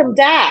called him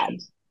dad.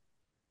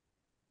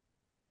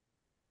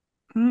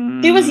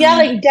 He was Mm.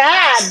 yelling,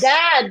 "Dad,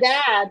 dad,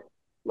 dad,"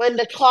 when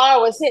the car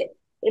was hit.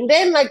 And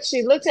then, like,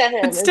 she looked at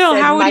But him and still,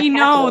 said, how would "My he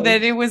know capital."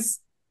 that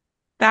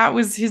that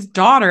was his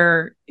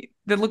daughter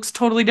that looks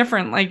totally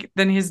different like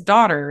than his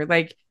daughter?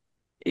 Like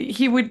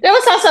he would. There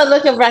was also a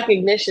look of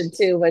recognition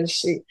too when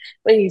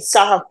he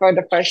saw her for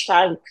the first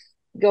time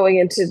going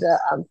into the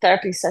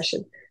therapy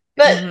session.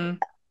 But Mhm.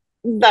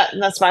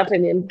 that's my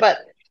opinion. But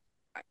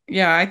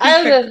Yeah,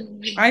 I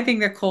don't know. I think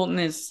that Colton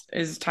is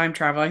time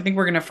travel. I think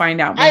we're gonna find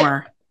out I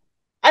more.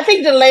 I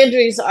think the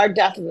Landrys are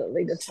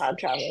definitely the time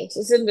travelers.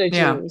 It's in their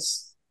Yeah.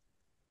 genes.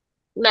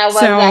 Now,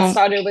 whether that So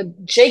started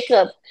with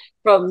Jacob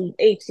from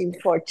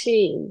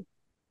 1814,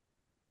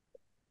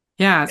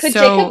 yeah. could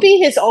Jacob So be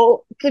his own?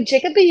 Could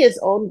Jacob be his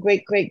own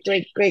great great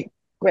great great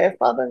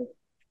grandfather?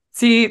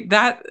 see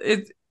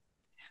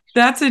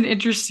that's an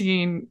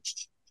interesting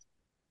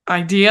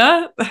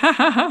idea.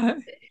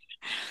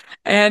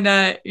 And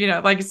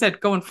like I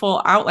said, going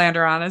full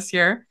Outlander on us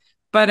here.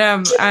 But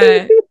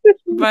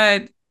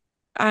but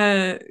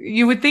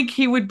you would think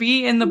he would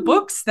be in the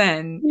books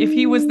then if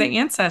he was the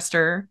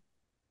ancestor.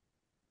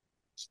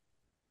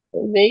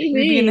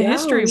 He'd be in the Maybe I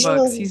history don't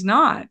books. know. He's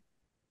not.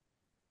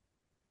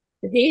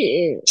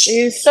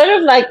 He's sort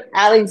of like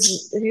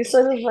Alex. He's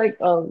sort of like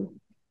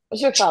what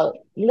should I call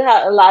it? You know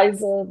how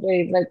Eliza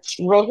they like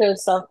wrote her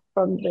stuff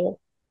from the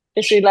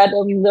history, let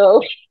them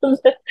know.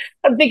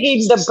 I'm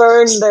thinking the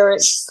burn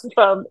lyrics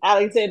from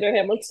Alexander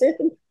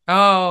Hamilton.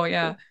 Oh,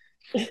 yeah.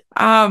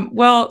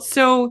 Well,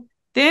 so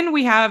then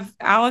we have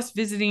Alice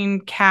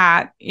visiting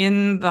Kat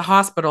in the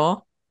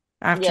hospital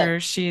Yeah, after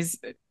she's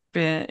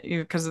been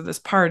because of this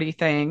party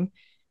thing.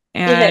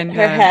 she hit And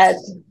her head.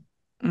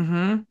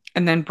 and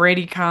then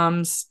Brady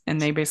comes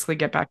and they basically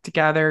get back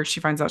together.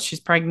 She finds out she's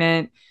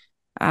pregnant.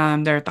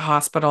 They're at the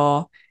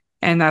hospital,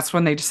 and that's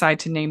when they decide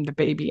to name the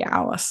baby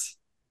Alice.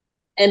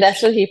 And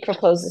that's when he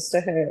proposes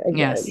to her again.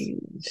 Yes.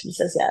 She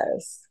says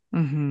yes.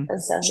 Mm-hmm.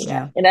 And so,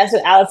 Yeah. And that's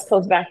when Alice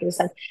comes back and is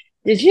like,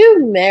 did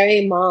you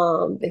marry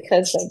mom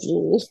because of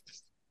me?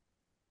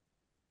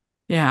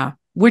 Yeah.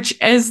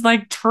 Which is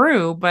like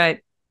true,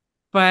 but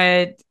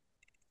that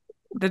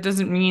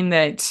doesn't mean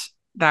that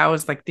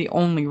was like the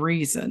only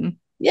reason.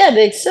 Yeah,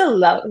 he still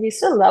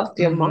loved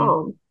your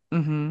mom.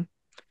 Mm-hmm.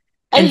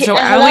 And so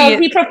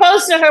he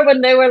proposed to her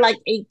when they were like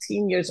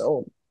 18 years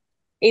old.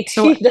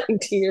 19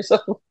 years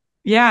old.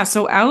 Yeah,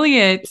 so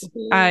Elliot,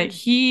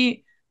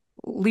 he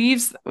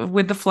leaves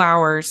with the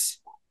flowers,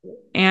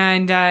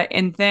 and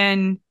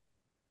then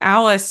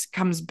Alice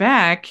comes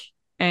back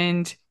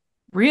and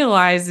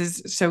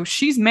realizes, so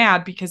she's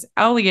mad because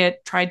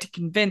Elliot tried to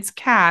convince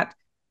Kat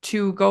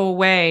to go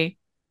away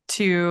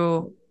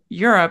to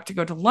Europe, to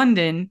go to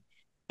London,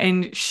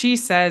 and she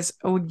says,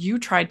 "Oh, you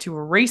tried to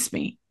erase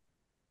me."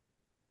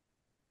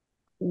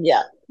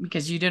 Yeah.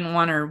 Because you didn't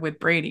want her with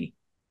Brady.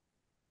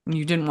 And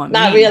you didn't want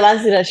Not me.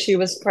 realizing that she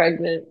was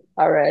pregnant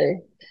already.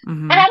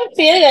 Mm-hmm. I had a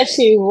feeling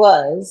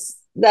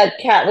that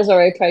Kat was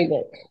already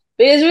pregnant.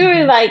 Because we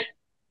were like,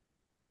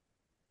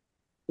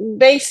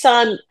 based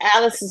on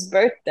Alice's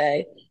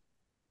birthday,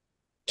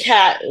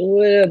 Kat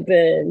would have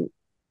been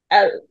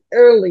at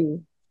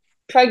early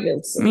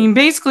pregnancy. I mean,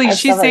 basically,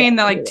 she's saying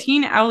that like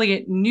teen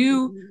Elliot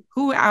knew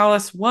who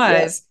Alice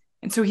was,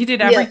 and so he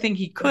did everything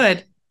he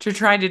could to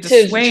try to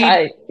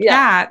dissuade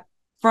Kat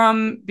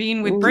from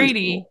being with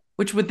Brady,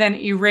 which would then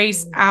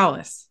erase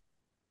Alice.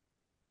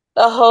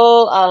 The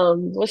whole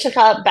what you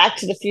call it, Back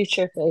to the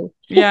Future thing.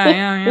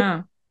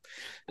 Yeah.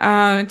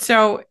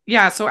 So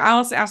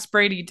Alice asks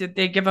Brady, did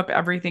they give up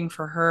everything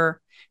for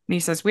her? And he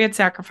says, we had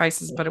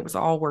sacrifices, but it was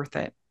all worth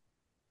it.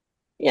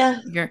 Yeah.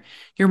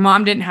 Your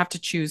mom didn't have to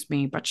choose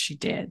me, but she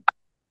did.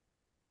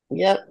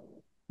 Yep.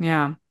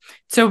 Yeah.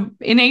 So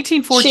in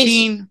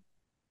 1814,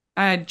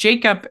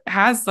 Jacob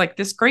has like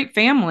this great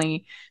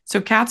family. So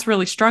Kat's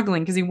really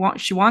struggling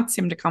because she wants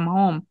him to come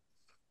home.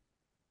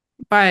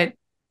 But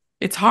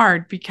it's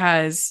hard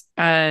because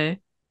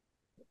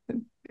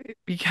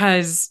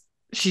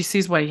she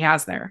sees what he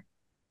has there.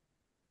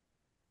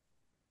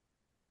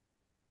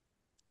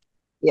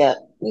 Yeah.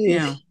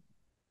 Yeah.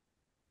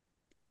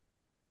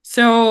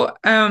 So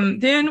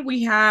then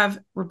we have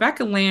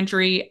Rebecca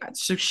Landry.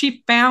 So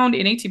she found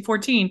in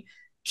 1814,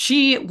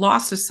 she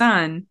lost a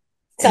son.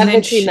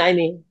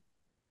 1790.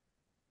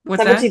 What's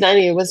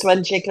 1790 that? Was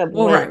when Jacob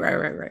went.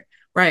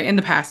 Right. In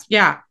the past.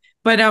 Yeah.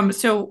 But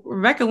so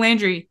Rebecca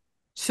Landry,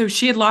 so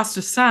she had lost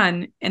a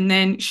son, and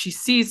then she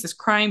sees this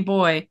crying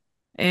boy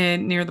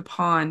near the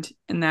pond,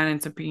 and that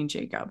ends up being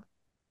Jacob.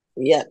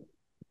 Yeah.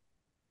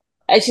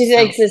 And she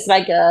thinks it's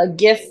like a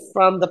gift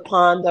from the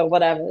pond or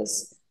whatever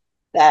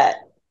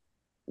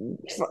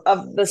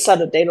of the son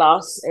that they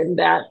lost, and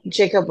that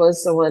Jacob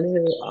was the one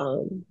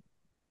who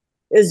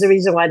is the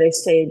reason why they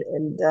stayed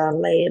in the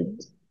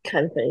land,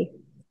 kind of thing.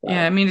 So.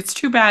 Yeah, I mean, it's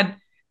too bad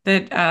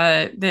that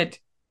that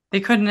they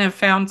couldn't have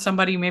found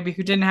somebody maybe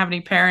who didn't have any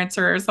parents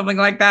or something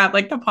like that,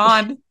 like the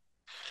pond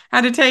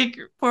had to take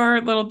poor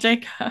little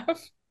Jacob.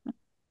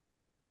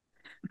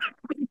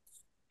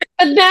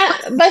 But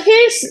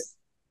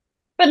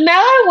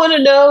now I want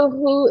to know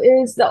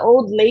who is the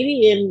old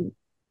lady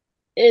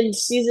in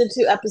season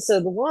 2,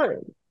 episode 1.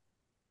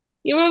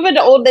 You remember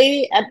the old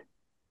lady at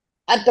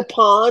the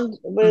pond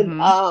with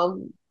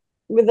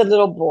the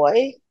little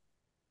boy?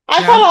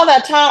 I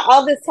thought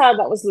all this time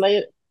that was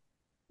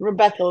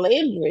Rebecca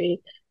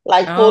Landry,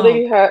 like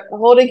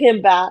holding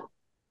him back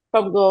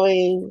from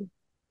going,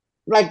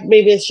 like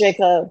maybe it's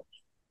Jacob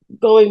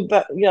going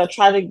back,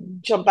 trying to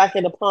jump back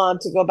in the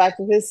pond to go back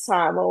to his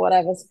time or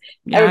whatever.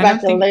 Yeah, and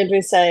Rebecca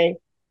Landry saying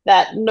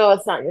that no,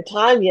 it's not your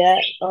time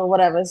yet or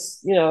whatever.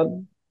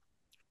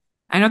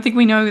 I don't think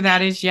we know who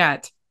that is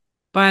yet,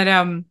 but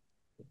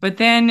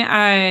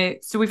then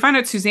so we find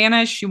out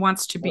Susanna, she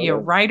wants to be a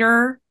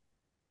writer.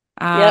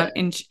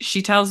 And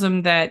she tells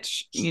him that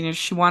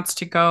she wants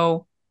to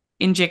go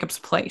in Jacob's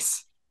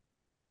place.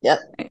 Yep.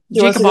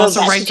 Jacob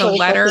also writes a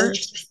letter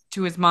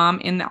to his mom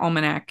in the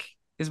almanac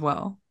as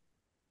well.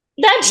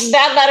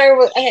 That letter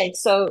was okay.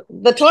 So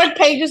the torn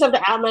pages of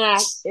the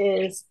almanac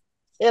is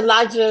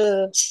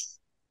Elijah's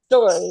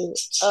story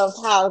of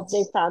how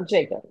they found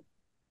Jacob.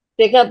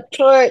 Jacob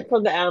tore it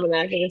from the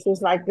almanac, and it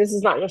was like, "This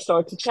is not your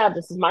story to tell.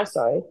 This is my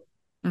story."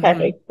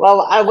 Mm-hmm.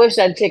 Well, I wish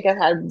that Jacob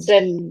had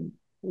then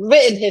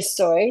written his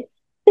story.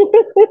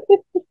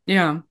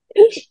 Yeah.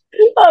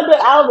 on the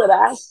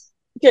almanac.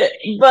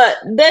 Okay. But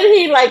then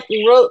he like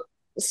wrote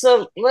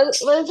some what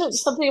is it?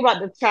 Something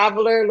about the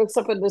traveler looks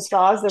up in the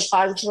stars and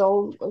finds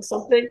home or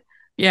something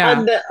Yeah.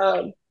 on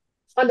the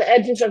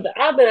edges of the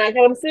almanac.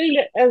 And I'm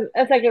sitting there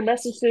as like a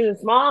message to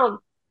his mom.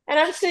 And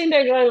I'm sitting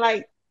there going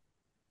like,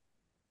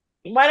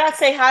 why not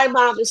say hi,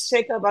 mom? It's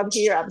Jacob. I'm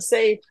here. I'm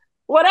safe.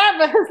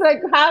 Whatever. It's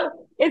like how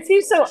it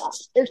seems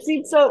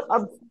so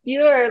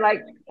obscure.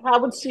 Like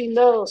how would she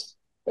know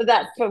that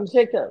that's from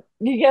Jacob?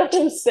 You get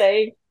what I'm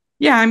saying?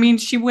 Yeah, I mean,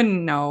 she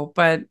wouldn't know,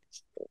 but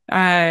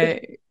I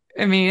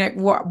mean,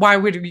 why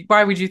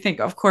would you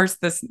think? Of course,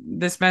 this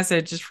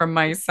message is from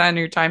my son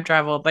who time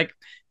traveled. Like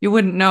you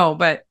wouldn't know,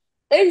 but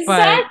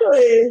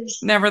Exactly.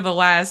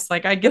 nevertheless,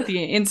 like I get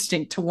the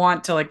instinct to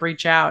want to like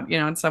reach out,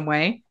 in some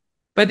way.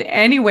 But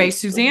anyway,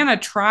 Susanna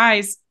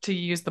tries to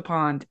use the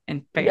pond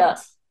and Yeah.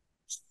 fails.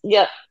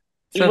 Yep.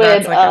 So With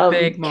that's like a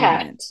big Cat.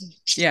 moment.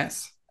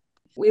 Yes.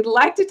 We'd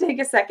like to take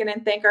a second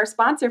and thank our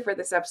sponsor for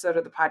this episode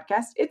of the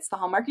podcast. It's the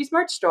Hallmarkies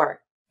merch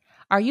store.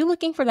 Are you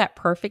looking for that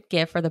perfect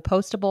gift for the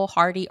postable,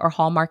 Hardy, or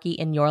Hallmarky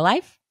in your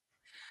life?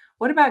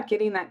 What about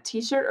getting that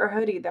t-shirt or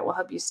hoodie that will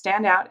help you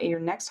stand out at your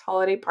next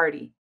holiday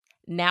party?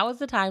 Now is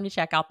the time to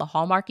check out the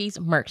Hallmarkies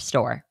merch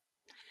store.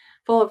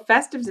 Full of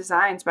festive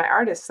designs by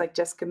artists like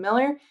Jessica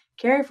Miller,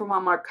 Carrie from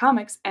Hallmark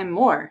Comics, and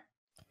more.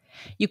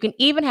 You can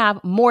even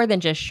have more than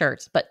just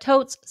shirts, but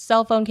totes,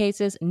 cell phone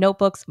cases,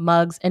 notebooks,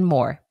 mugs, and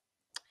more.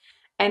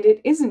 And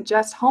it isn't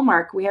just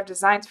Hallmark. We have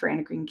designs for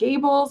Anna Green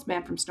Gables,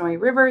 Man from Snowy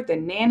River, The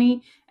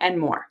Nanny, and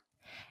more.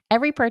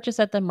 Every purchase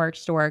at the merch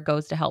store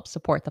goes to help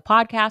support the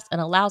podcast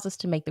and allows us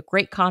to make the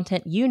great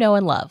content you know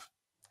and love.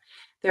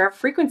 There are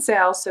frequent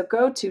sales, so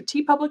go to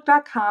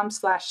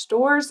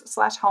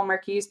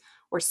tpublic.com/stores/hallmarkies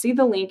or see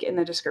the link in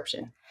the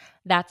description.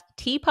 That's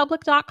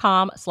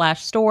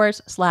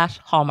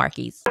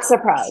tpublic.com/stores/hallmarkies.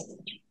 Surprised.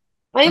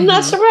 I'm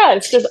not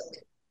surprised because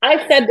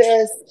I said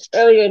this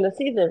earlier in the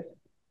season.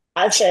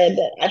 I said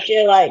that I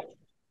feel like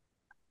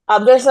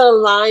there's a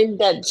line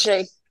that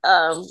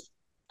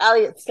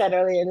Elliot said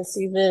earlier in the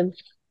season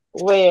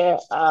where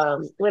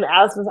when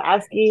Alice was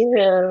asking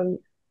him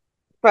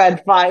for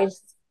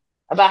advice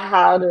about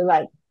how to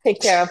like take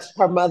care of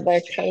her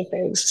mother kind of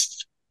thing.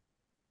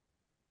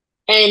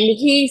 And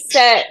he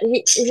said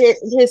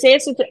his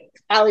answer to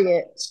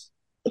Alice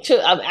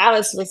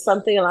was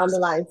something along the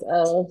lines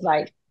of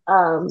like,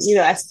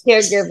 as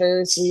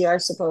caregivers,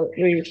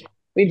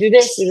 we do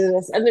this, we do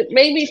this. And it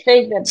made me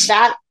think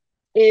that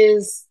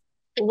is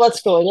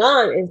what's going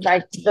on is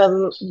like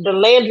the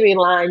Landry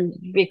line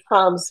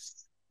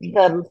becomes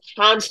the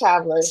time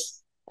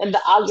travelers and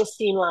the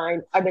Augustine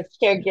line are the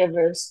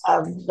caregivers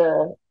of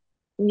the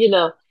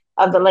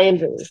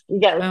Landrys. You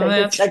get what I'm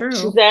saying? That's like true.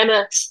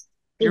 Susanna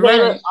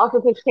Right.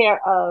 also took care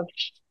of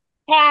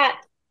Kat,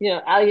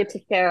 Elliot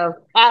took care of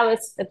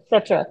Alice,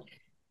 etc.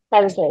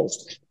 kind of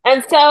things.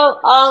 And so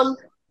I'm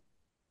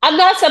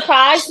not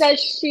surprised that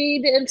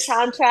she didn't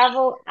time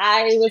travel.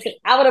 I would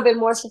have been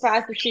more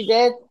surprised if she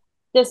did,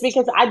 just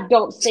because I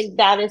don't think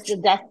that is the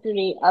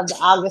destiny of the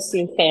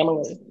Augustine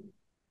family.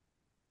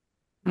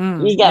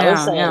 You get what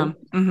I'm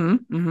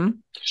saying? Yeah.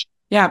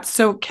 Yeah.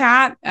 So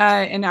Kat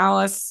and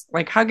Alice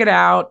like hug it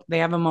out. They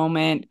have a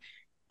moment.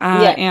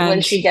 And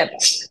when she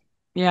gets back.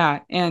 Yeah,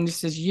 and it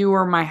says you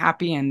were my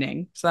happy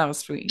ending. So that was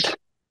sweet.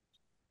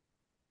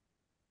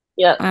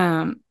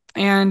 Yeah.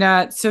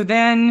 And so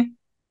then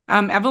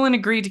Evelyn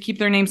agreed to keep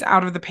their names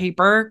out of the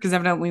paper because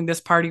evidently this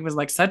party was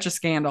like such a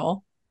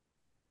scandal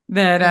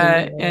that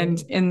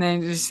and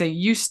then just say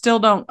you still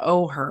don't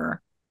owe her.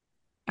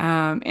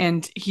 They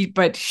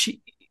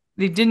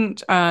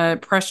didn't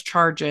press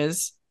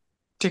charges,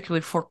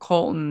 particularly for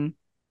Colton.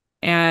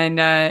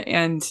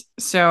 And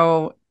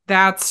so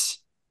that's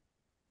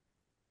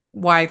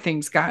why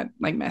things got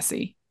like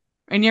messy.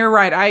 And you're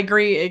right. I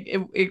agree.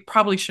 It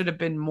probably should have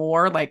been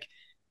more like,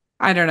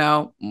 I don't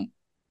know,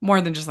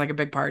 more than just like a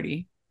big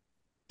party.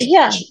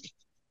 Yeah.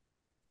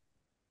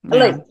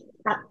 Like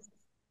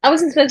I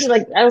was expecting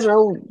like, I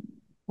don't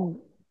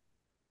know.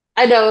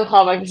 I know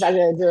Hallmark is not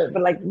gonna do it,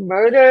 but like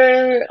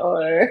murder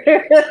or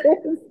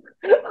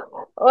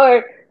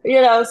or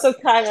some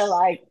kind of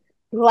like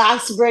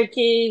glass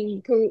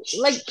breaking.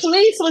 Like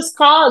police was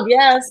called,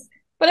 yes.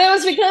 But it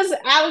was because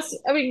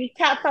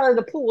Kat fell in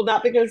the pool,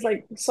 not because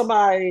like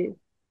somebody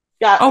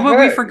got hurt. But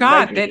we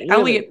forgot that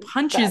Elliot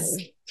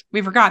punches.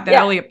 We forgot that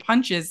Elliot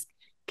punches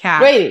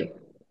Kat. Brady.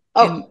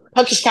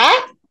 Punches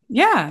Kat?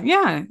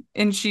 Yeah.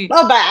 And she.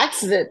 Oh, by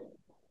accident.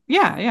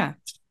 Yeah.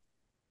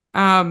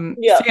 So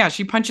yeah,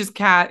 she punches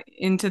Kat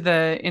into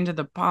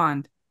the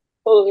pond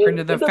or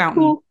into the fountain.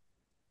 Pool.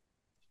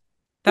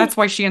 That's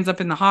why she ends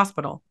up in the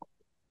hospital.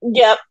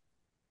 Yep.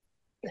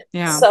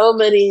 Yeah. So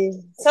many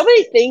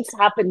things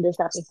happened this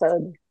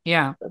episode.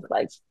 Yeah.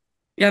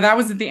 Yeah, that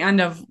was at the end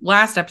of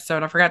last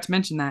episode. I forgot to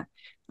mention that.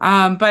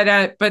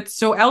 But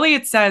so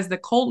Elliot says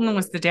that Colton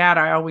was the dad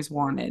I always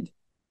wanted.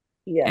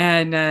 Yeah.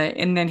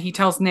 And then he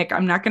tells Nick,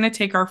 I'm not going to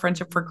take our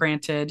friendship for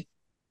granted.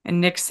 And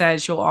Nick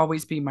says, you'll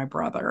always be my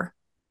brother.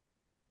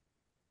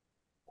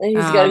 And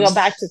he's going to go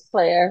back to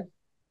Claire.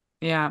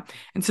 Yeah.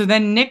 And so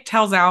then Nick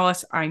tells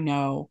Alice, I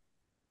know.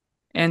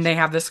 And they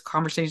have this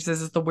conversation.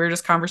 This is the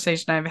weirdest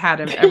conversation I've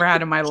ever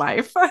had in my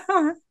life.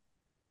 I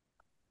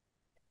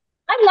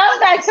love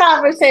that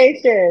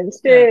conversation,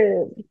 Yeah.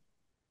 dude.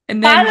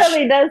 And then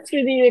Finally, does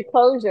she need a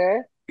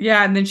closure?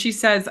 yeah, and then she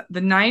says,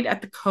 the night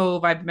at the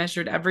Cove, I've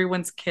measured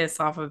everyone's kiss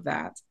off of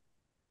that.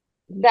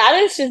 That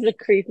is just the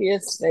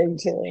creepiest thing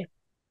to me.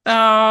 Oh,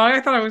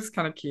 I thought it was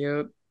kind of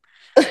cute.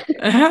 I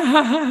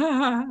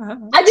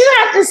do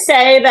have to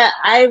say that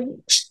I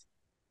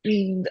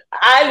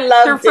Their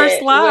loved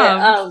first it.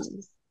 love.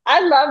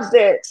 I loved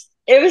it.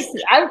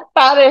 I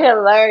found it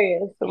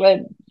hilarious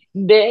when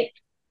Nick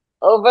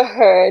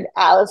overheard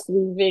Alice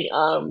leaving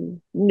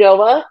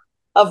Noah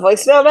a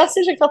voicemail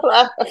message a couple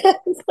of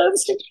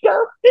episodes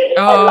ago. And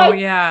Oh,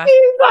 yeah. he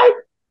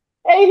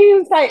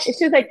was like, she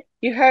was like,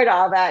 you heard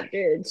all that,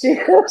 dude. She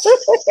ended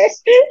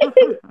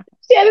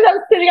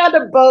up sitting on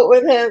the boat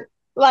with him,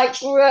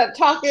 like we were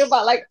talking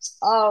about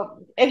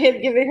and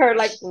him giving her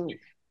like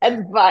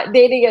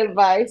dating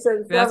advice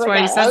and stuff That's like why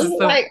he that. I says was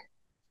it's like,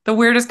 the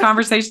weirdest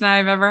conversation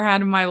I've ever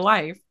had in my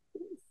life.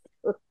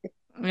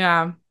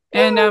 Yeah.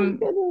 And oh my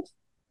goodness.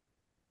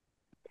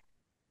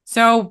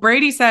 so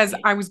Brady says,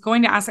 I was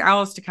going to ask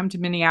Alice to come to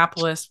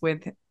Minneapolis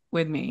with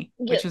me,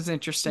 which is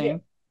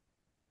interesting.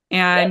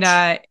 And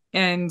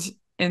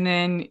and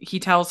then he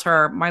tells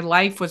her, my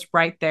life was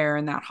right there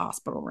in that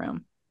hospital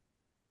room.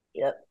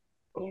 Yep.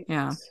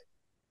 Yeah.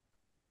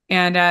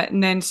 And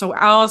then so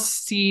Alice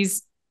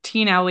sees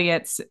Teen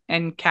Elliott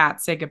and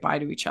Kat say goodbye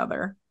to each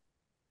other.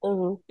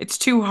 Mm-hmm. It's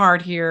too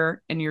hard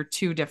here and you're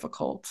too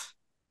difficult.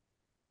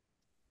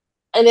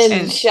 And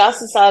then she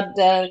also saw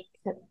the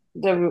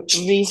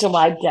reason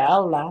why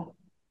Dell left.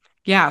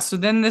 Yeah, so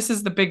then this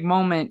is the big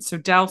moment. So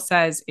Dell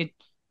says it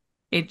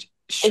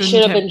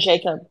should have been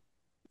Jacob.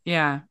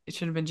 Yeah, it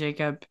should have been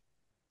Jacob.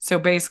 So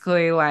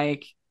basically,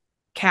 like,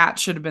 Kat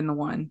should have been the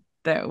one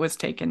that was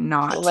taken,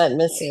 not went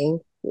missing.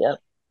 Yep.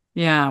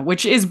 Yeah,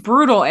 which is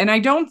brutal. And I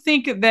don't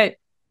think that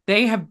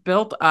they have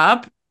built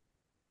up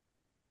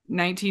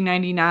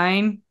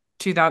 1999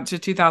 2000 to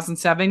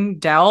 2007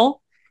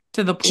 Dell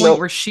to the point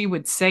where she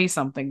would say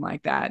something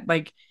like that.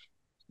 Like,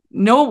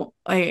 no,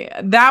 like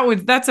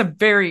that's a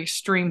very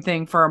extreme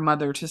thing for a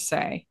mother to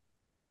say.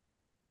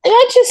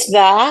 Not just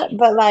that,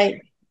 but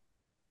like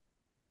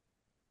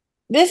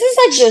this is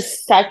like the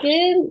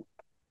second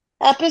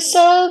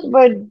episode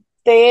where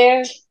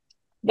there's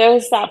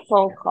that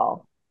phone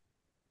call.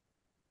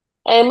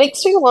 And it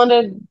makes me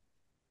wonder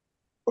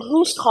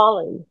who's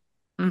calling.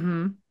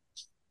 Mm-hmm.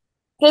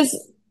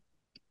 Because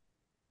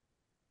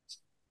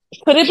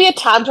could it be a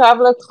time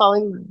traveler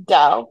calling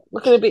Dell?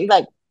 Or could it be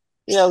like,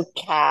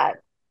 Kat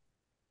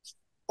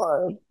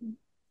or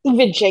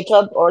even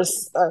Jacob or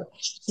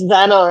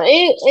Susanna or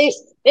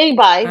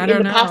anybody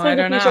in the past or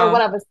the future or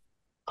whatever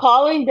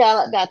calling Dell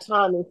at that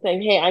time and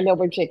saying, "Hey, I know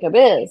where Jacob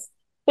is."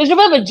 Because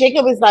remember,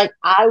 Jacob is like,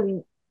 I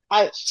want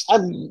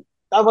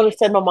to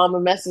send my mom a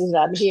message that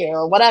I'm here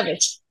or whatever.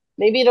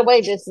 Maybe in a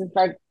way, this is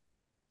like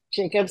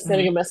Jacob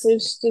sending a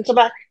message to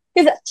somebody.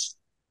 Because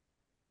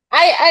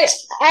I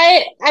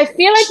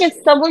feel like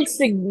it's someone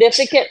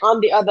significant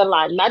on the other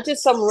line, not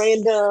just some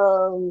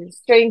random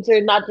stranger,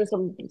 not just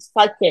some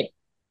sidekick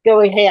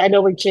going, "Hey, I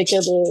know where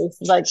Jacob is."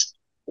 Like,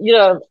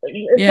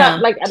 it's not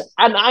like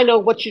I know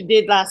what you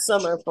did last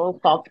summer phone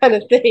call kind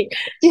of thing.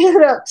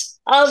 It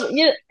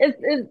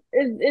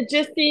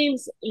just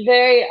seems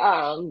very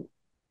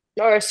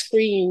or a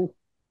screen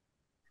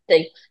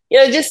thing.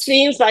 It just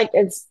seems like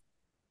it's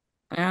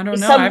I don't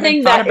know.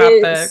 Something I haven't thought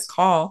about the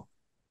call.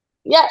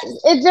 Yeah,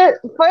 it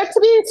just for it to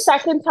be a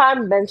second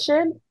time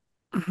mentioned,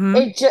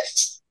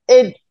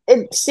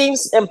 it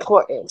seems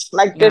important.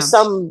 Like there's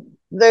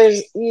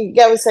you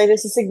gotta say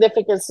there's a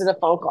significance to the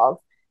phone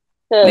call.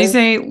 They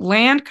say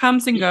land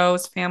comes and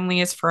goes, family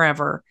is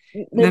forever.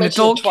 And then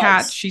adult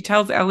Kat, she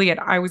tells Elliot,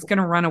 I was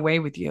gonna run away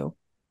with you.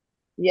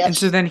 Yes. And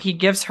so then he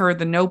gives her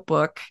the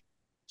notebook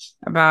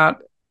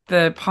about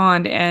the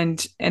pond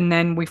and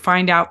then we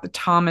find out that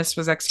Thomas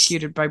was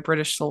executed by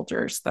British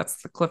soldiers.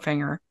 That's the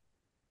cliffhanger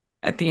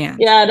at the end.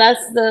 Yeah,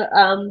 that's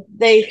the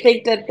they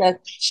think that the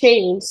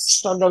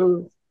chains from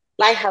the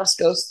lighthouse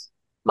ghost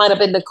might have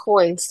been the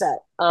coins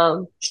that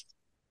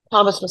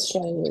Thomas was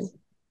carrying,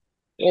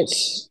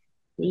 which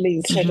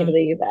leads her to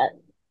believe that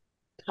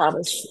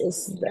Thomas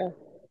is the.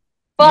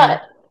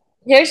 But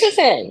here's the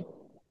thing.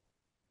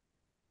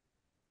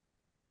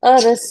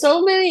 There's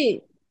so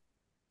many.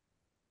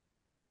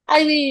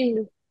 I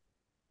mean,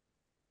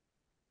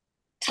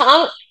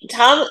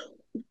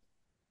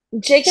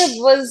 Jacob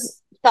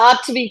was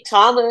thought to be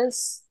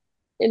Thomas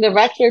in the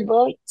record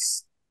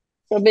books.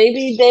 So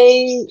maybe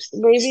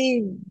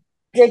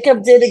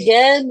Jacob did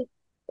again,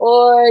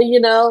 or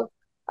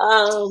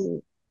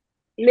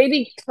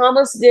maybe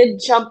Thomas did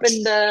jump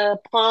in the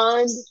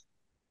pond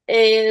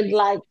and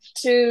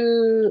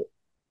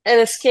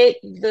escape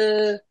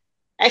the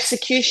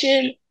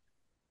execution.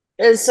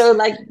 And so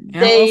we'll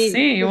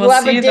see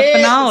whoever the did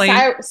finale.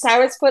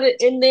 Cyrus put it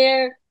in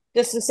there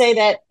just to say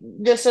that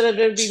just so that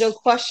there'd be no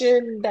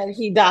question that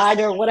he died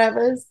or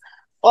whatever.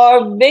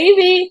 Or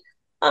maybe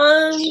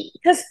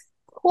because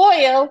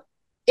Coil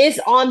is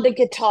on the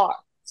guitar.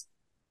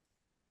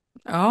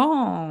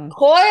 Oh.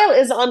 Coil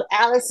is on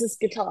Alice's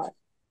guitar.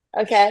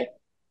 Okay.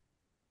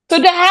 So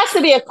there has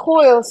to be a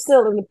Coil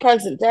still in the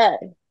present day,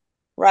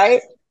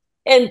 right?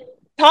 And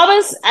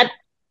Thomas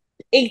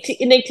in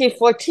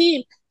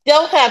 1814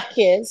 don't have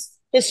kids.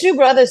 His two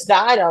brothers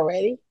died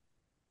already,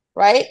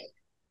 right?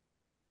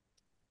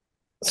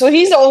 So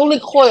he's the only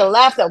Coil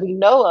left that we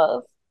know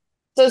of.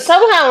 So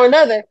somehow or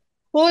another,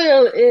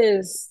 Coil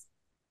is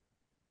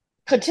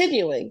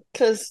continuing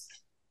because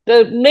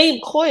the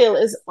name Coil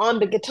is on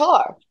the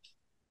guitar.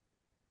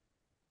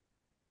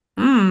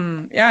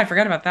 Yeah, I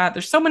forgot about that.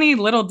 There's so many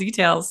little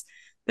details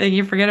that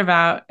you forget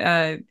about.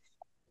 The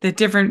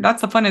different,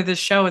 that's the fun of this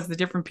show, is the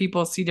different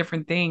people see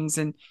different things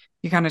and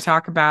you kind of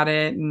talk about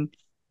it.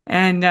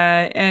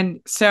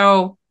 And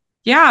so,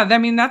 yeah, I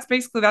mean, that's the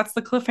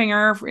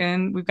cliffhanger,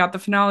 and we've got the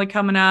finale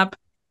coming up.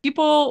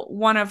 People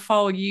want to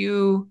follow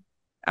you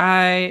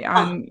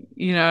on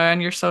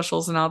your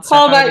socials and all that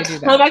stuff. How do they do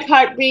that? Hallmark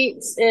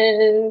Heartbeats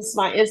is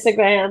my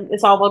Instagram.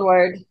 It's all one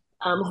word.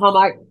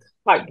 Hallmark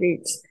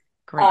Heartbeats.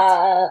 Great.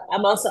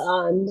 I'm also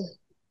on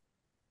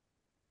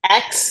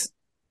X,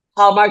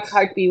 Hallmark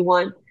Heartbeat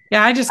 1.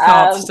 Yeah, I just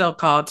still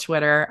call it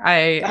Twitter.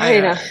 I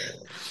know.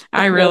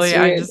 I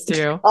just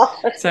do.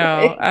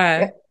 So,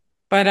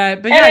 but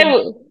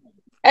yeah.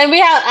 And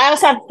I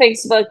also have a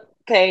Facebook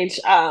page,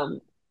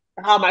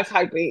 Hallmark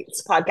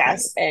Heartbeats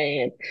podcast.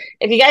 And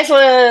if you guys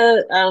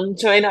want to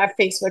join our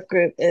Facebook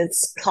group,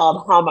 it's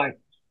called Hallmark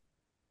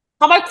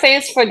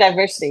Fans for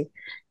Diversity.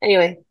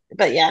 Anyway,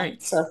 but yeah,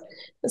 Great. So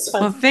it's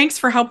fun. Well, thanks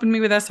for helping me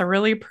with this. I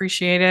really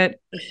appreciate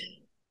it.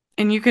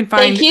 And you can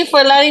Thank you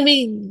for letting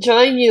me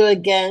join you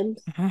again.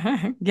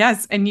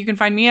 Yes, and you can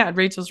find me at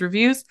Rachel's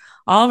Reviews,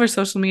 all of our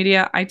social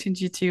media, iTunes,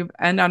 YouTube,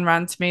 and on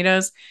Rotten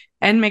Tomatoes.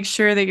 And make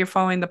sure that you're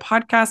following the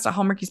podcast at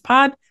Hallmarkies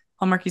Pod,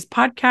 Hallmarkies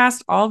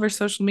Podcast, all of our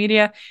social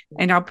media.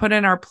 And I'll put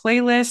in our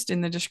playlist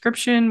in the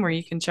description where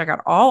you can check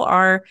out all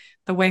our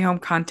The Way Home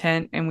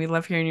content. And we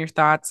love hearing your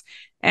thoughts.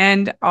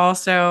 And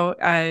also,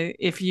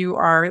 if you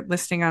are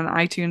listening on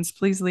iTunes,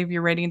 please leave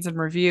your ratings and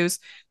reviews.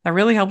 That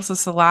really helps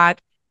us a lot.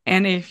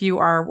 And if you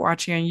are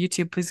watching on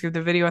YouTube, please give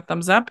the video a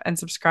thumbs up and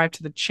subscribe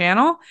to the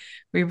channel.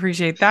 We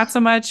appreciate that so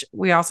much.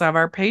 We also have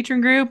our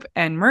Patreon group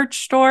and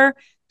merch store.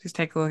 Please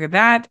take a look at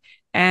that.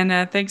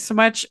 And thanks so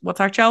much. We'll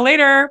talk to y'all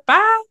later.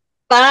 Bye.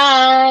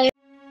 Bye.